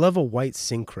good. I love a white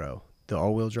Syncro, the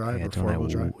all-wheel drive Yeah, or four-wheel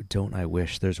drive. don't I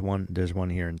wish. There's one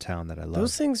here in town that I love.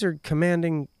 Those things are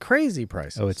commanding crazy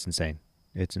prices. Oh, it's insane.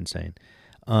 It's insane.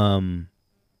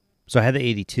 So I had the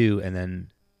 82, and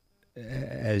then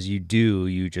as you do,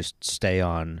 you just stay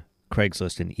on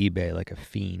Craigslist and eBay like a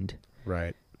fiend.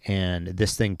 right. And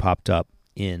this thing popped up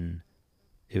it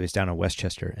was down in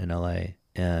Westchester in LA,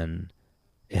 and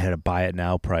it had a buy it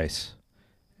now price.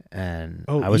 And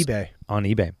Oh, I was eBay. on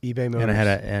eBay. eBay Motors. And I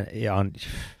had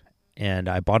and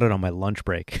I bought it on my lunch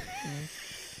break.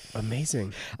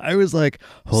 Amazing. I was like,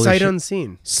 holy Sight shit.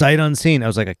 unseen. Sight unseen. I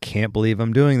was like, I can't believe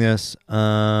I'm doing this.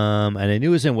 And I knew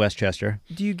it was in Westchester.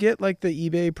 Do you get like the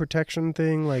eBay protection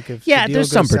thing? Like if Yeah, the deal there's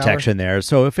some goes sour? protection there.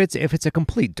 So if it's a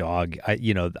complete dog, I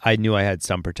knew I had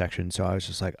some protection. So I was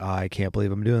just like, I can't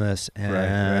believe I'm doing this.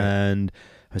 And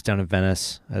I was down in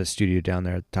Venice at a studio down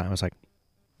there at the time. I was like,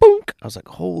 boonk. I was like,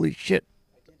 holy shit,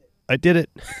 I did it.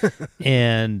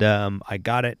 And I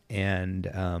got it, and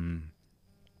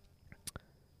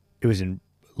it was in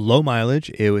low mileage.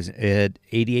 It had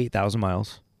 88,000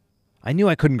 miles. I knew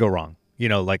I couldn't go wrong,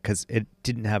 because it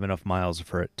didn't have enough miles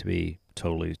for it to be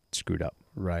totally screwed up.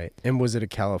 Right. And was it a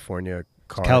California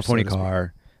car? California so to speak?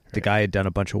 car. The Right. guy had done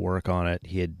a bunch of work on it.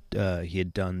 He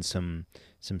had done some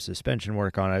suspension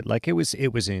work on it. Like it was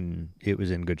in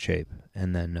good shape.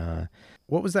 And then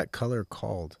What was that color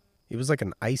called? It was like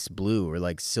an ice blue or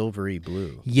like silvery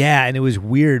blue. yeah, and it was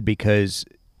weird because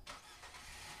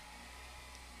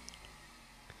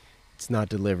It's not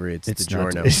delivery. It's not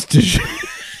DiGiorno.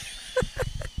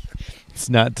 it's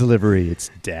not delivery. It's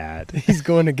dad. He's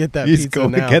going to get that He's pizza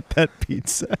going now. to get that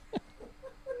pizza.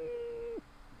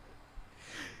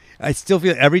 I still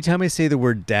feel every time I say the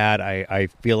word dad, I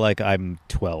feel like I'm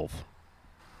 12.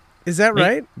 Is that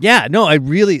right? Yeah, no, I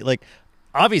really like.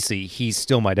 Obviously, he's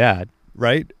still my dad,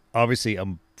 right? Obviously,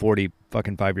 I'm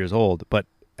 45 years old, but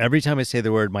every time I say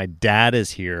the word "my dad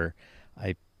is here,"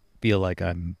 I feel like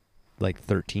I'm like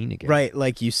 13 again. Right.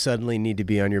 Like you suddenly need to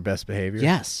be on your best behavior.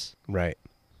 Yes. Right.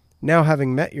 Now,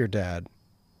 having met your dad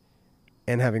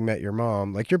and having met your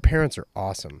mom, like your parents are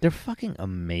awesome. They're fucking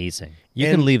amazing. You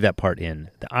And- can leave that part in.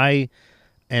 I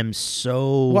am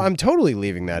so. Well, I'm totally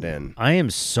leaving that in. I am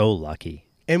so lucky.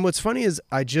 And what's funny is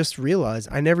I just realized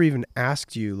I never even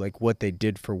asked you like what they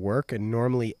did for work. And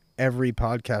normally every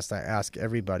podcast I ask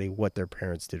everybody what their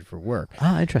parents did for work.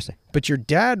 Ah, interesting. But your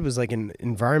dad was like in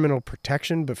environmental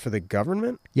protection, but for the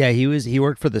government? Yeah, he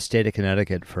worked for the state of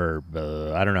Connecticut for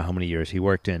I don't know how many years. He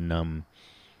worked in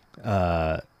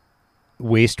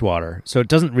wastewater, so it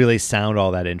doesn't really sound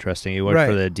all that interesting. He worked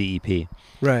for Right. the DEP.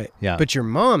 Right. Yeah. But your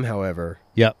mom, however,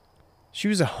 Yep. she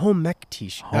was a home ec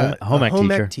teacher. Home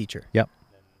ec teacher. Yep.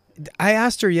 I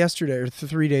asked her yesterday or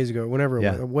 3 days ago, whenever it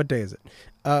Yeah. was. What day is it?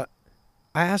 I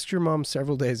asked your mom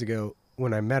several days ago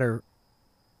when I met her,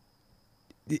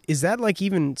 is that like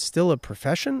even still a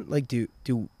profession? Like do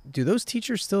those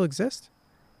teachers still exist?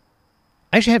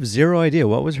 I actually have zero idea.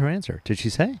 What was her answer? Did she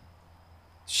say?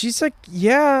 She's like,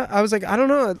 yeah. I was like, I don't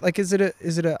know. Like, is it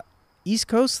a East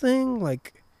Coast thing?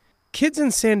 Like, kids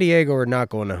in San Diego are not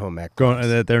going to home ec.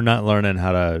 class. They're not learning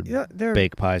how to Yeah, they're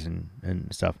bake pies and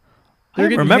stuff. I they're don't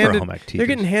getting remember handed- home ec teachers. They're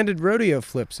getting handed rodeo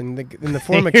flips in the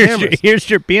form of here's cameras. here's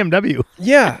your BMW.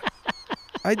 Yeah,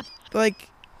 I like.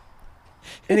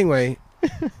 Anyway,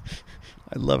 I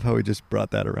love how we just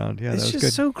brought that around. Yeah, it's that was just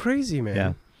good. so crazy, man.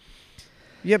 Yeah.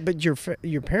 Yeah, but your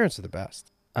parents are the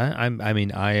best. I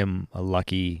mean, I am a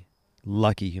lucky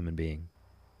human being.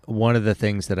 one of the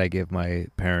things that I give my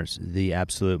parents the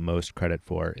absolute most credit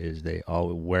for is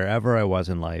wherever I was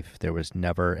in life, there was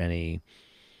never any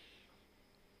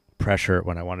pressure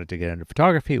when I wanted to get into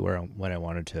photography, when I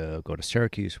wanted to go to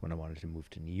Syracuse, when I wanted to move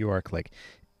to New York, like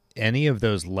any of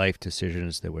those life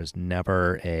decisions, there was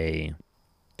never They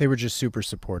were just super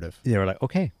supportive. They were like,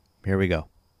 okay, here we go.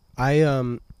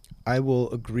 I will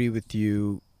agree with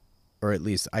you, or at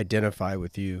least identify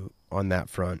with you on that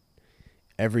front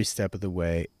every step of the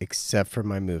way, except for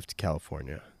my move to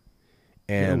California.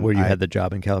 And where you had the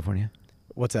job in California?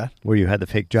 What's that? Where you had the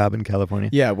fake job in California?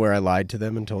 Yeah, where I lied to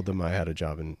them and told them I had a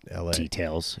job in LA.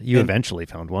 Details. You eventually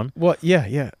found one. Well,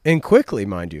 yeah. And quickly,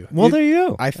 mind you. Well, there you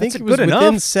go. I think That's it was good within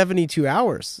enough. 72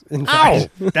 hours. In Ow!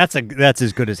 fact. That's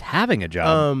as good as having a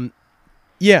job.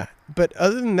 Yeah, but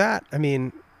other than that, I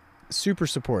mean, super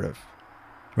supportive.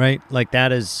 Right? Like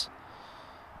that is...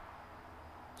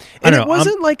 And it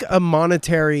wasn't like a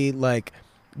monetary, like,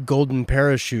 golden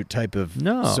parachute type of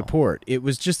No. support. It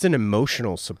was just an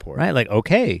emotional support. Right? Like,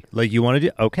 okay. Like you want to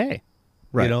do... Okay.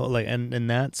 Right. You know, like, and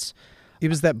that's... It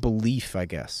was that belief, I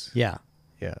guess. Yeah.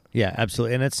 Yeah. Yeah,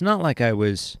 absolutely. And it's not like I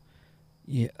was...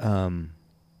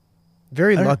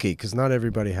 Very lucky, because not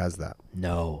everybody has that.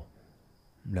 No.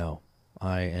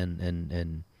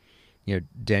 And you know,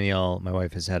 Danielle, my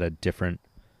wife, has had a different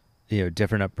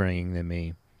upbringing than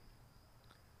me,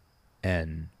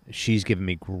 and she's given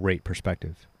me great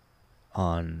perspective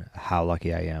on how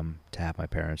lucky I am to have my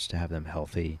parents, to have them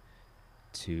healthy,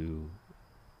 to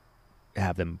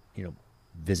have them, you know,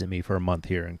 visit me for a month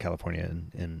here in California,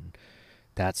 and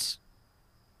that's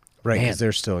Right, Man. because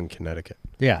they're still in Connecticut.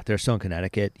 Yeah, they're still in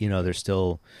Connecticut. You know, they're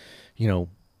still, you know,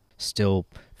 still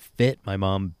fit. My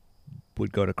mom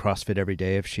would go to CrossFit every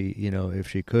day if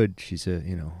she could. She's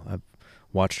I've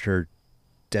watched her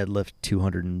deadlift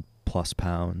 200+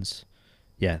 pounds.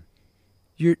 Yeah.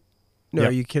 Are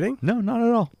Yep. you kidding? No, not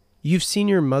at all. You've seen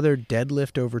your mother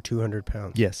deadlift over 200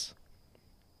 pounds. Yes.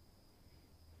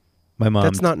 My mom.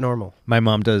 That's not normal. My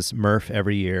mom does Murph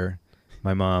every year.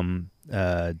 My mom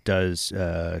does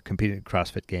compete at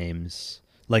CrossFit Games.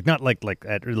 Like not like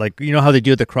you know how they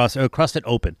do the CrossFit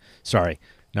Open. Sorry.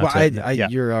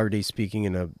 You're already speaking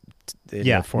in a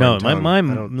foreign tongue.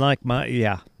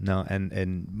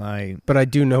 But I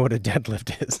do know what a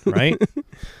deadlift is. Right?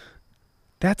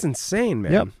 That's insane,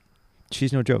 man. Yep.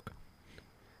 She's no joke.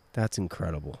 That's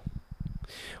incredible.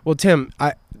 Well, Tim,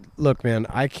 look, man,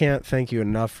 I can't thank you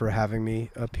enough for having me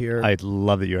up here. I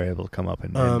love that you're able to come up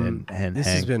and This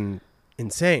has been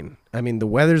insane. I mean, the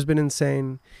weather's been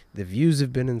insane. The views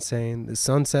have been insane. The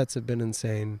sunsets have been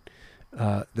insane.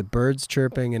 The birds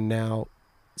chirping, and now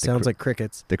sounds like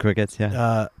crickets. The crickets,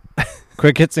 yeah.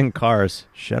 Crickets and cars.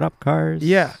 Shut up, cars.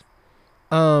 Yeah.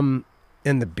 And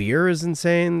the beer is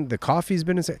insane. The coffee's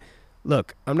been insane.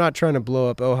 Look, I'm not trying to blow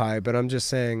up Ojai, but I'm just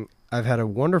saying I've had a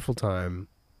wonderful time.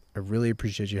 I really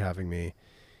appreciate you having me.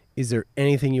 Is there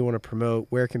anything you want to promote?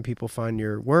 Where can people find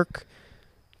your work?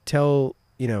 Tell,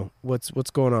 what's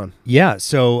going on. Yeah,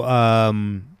 so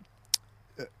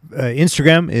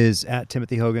Instagram is at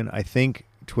Timothy Hogan. I think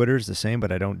Twitter's the same,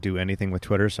 but I don't do anything with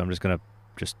Twitter, so I'm just going to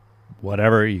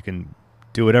whatever. You can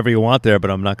do whatever you want there, but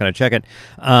I'm not going to check it.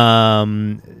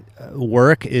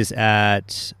 Work is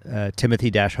at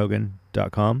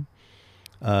timothy-hogan.com.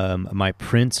 My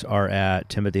prints are at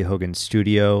Timothy Hogan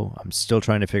Studio. I'm still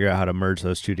trying to figure out how to merge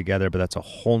those two together, but that's a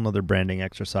whole nother branding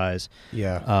exercise.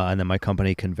 Yeah. And then my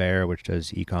company Conveyor, which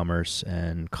does e-commerce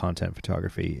and content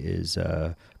photography, is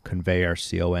Conveyor,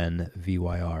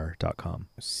 CONVYR.com.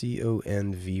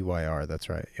 CONVYR. That's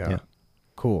right. Yeah.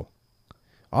 Cool.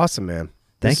 Awesome, man.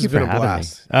 Thank you for having me.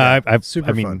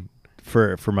 Super fun.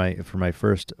 For my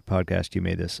first podcast, you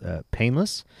made this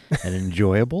painless and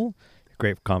enjoyable.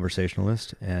 Great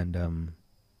conversationalist, and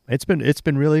it's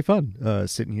been really fun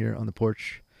sitting here on the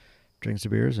porch, drinking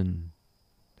some beers, and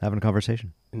having a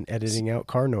conversation. And editing out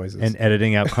car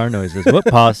noises. Whoop,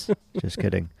 pause. Just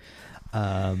kidding. So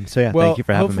yeah, thank you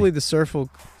for having me. Hopefully the surf will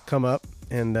come up,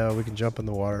 and we can jump in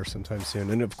the water sometime soon.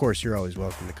 And of course, you're always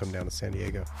welcome to come down to San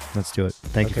Diego. Let's do it.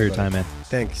 Thank you for your time, man.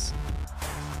 Thanks.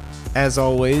 As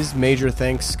always, major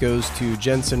thanks goes to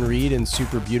Jensen Reed and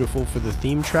Super Beautiful for the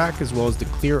theme track, as well as the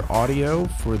Clear Audio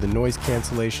for the noise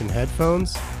cancellation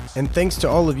headphones. And thanks to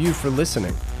all of you for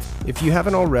listening. If you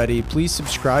haven't already, please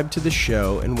subscribe to the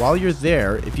show. And while you're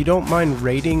there, if you don't mind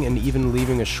rating and even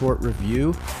leaving a short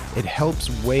review, it helps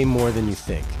way more than you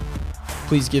think.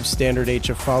 Please give Standard H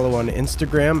a follow on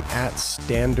Instagram at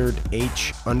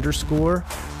StandardH_,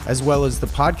 as well as the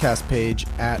podcast page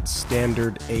at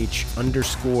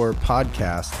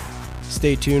StandardH_podcast.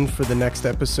 Stay tuned for the next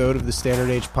episode of the Standard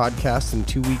H podcast in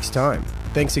 2 weeks' time.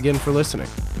 Thanks again for listening.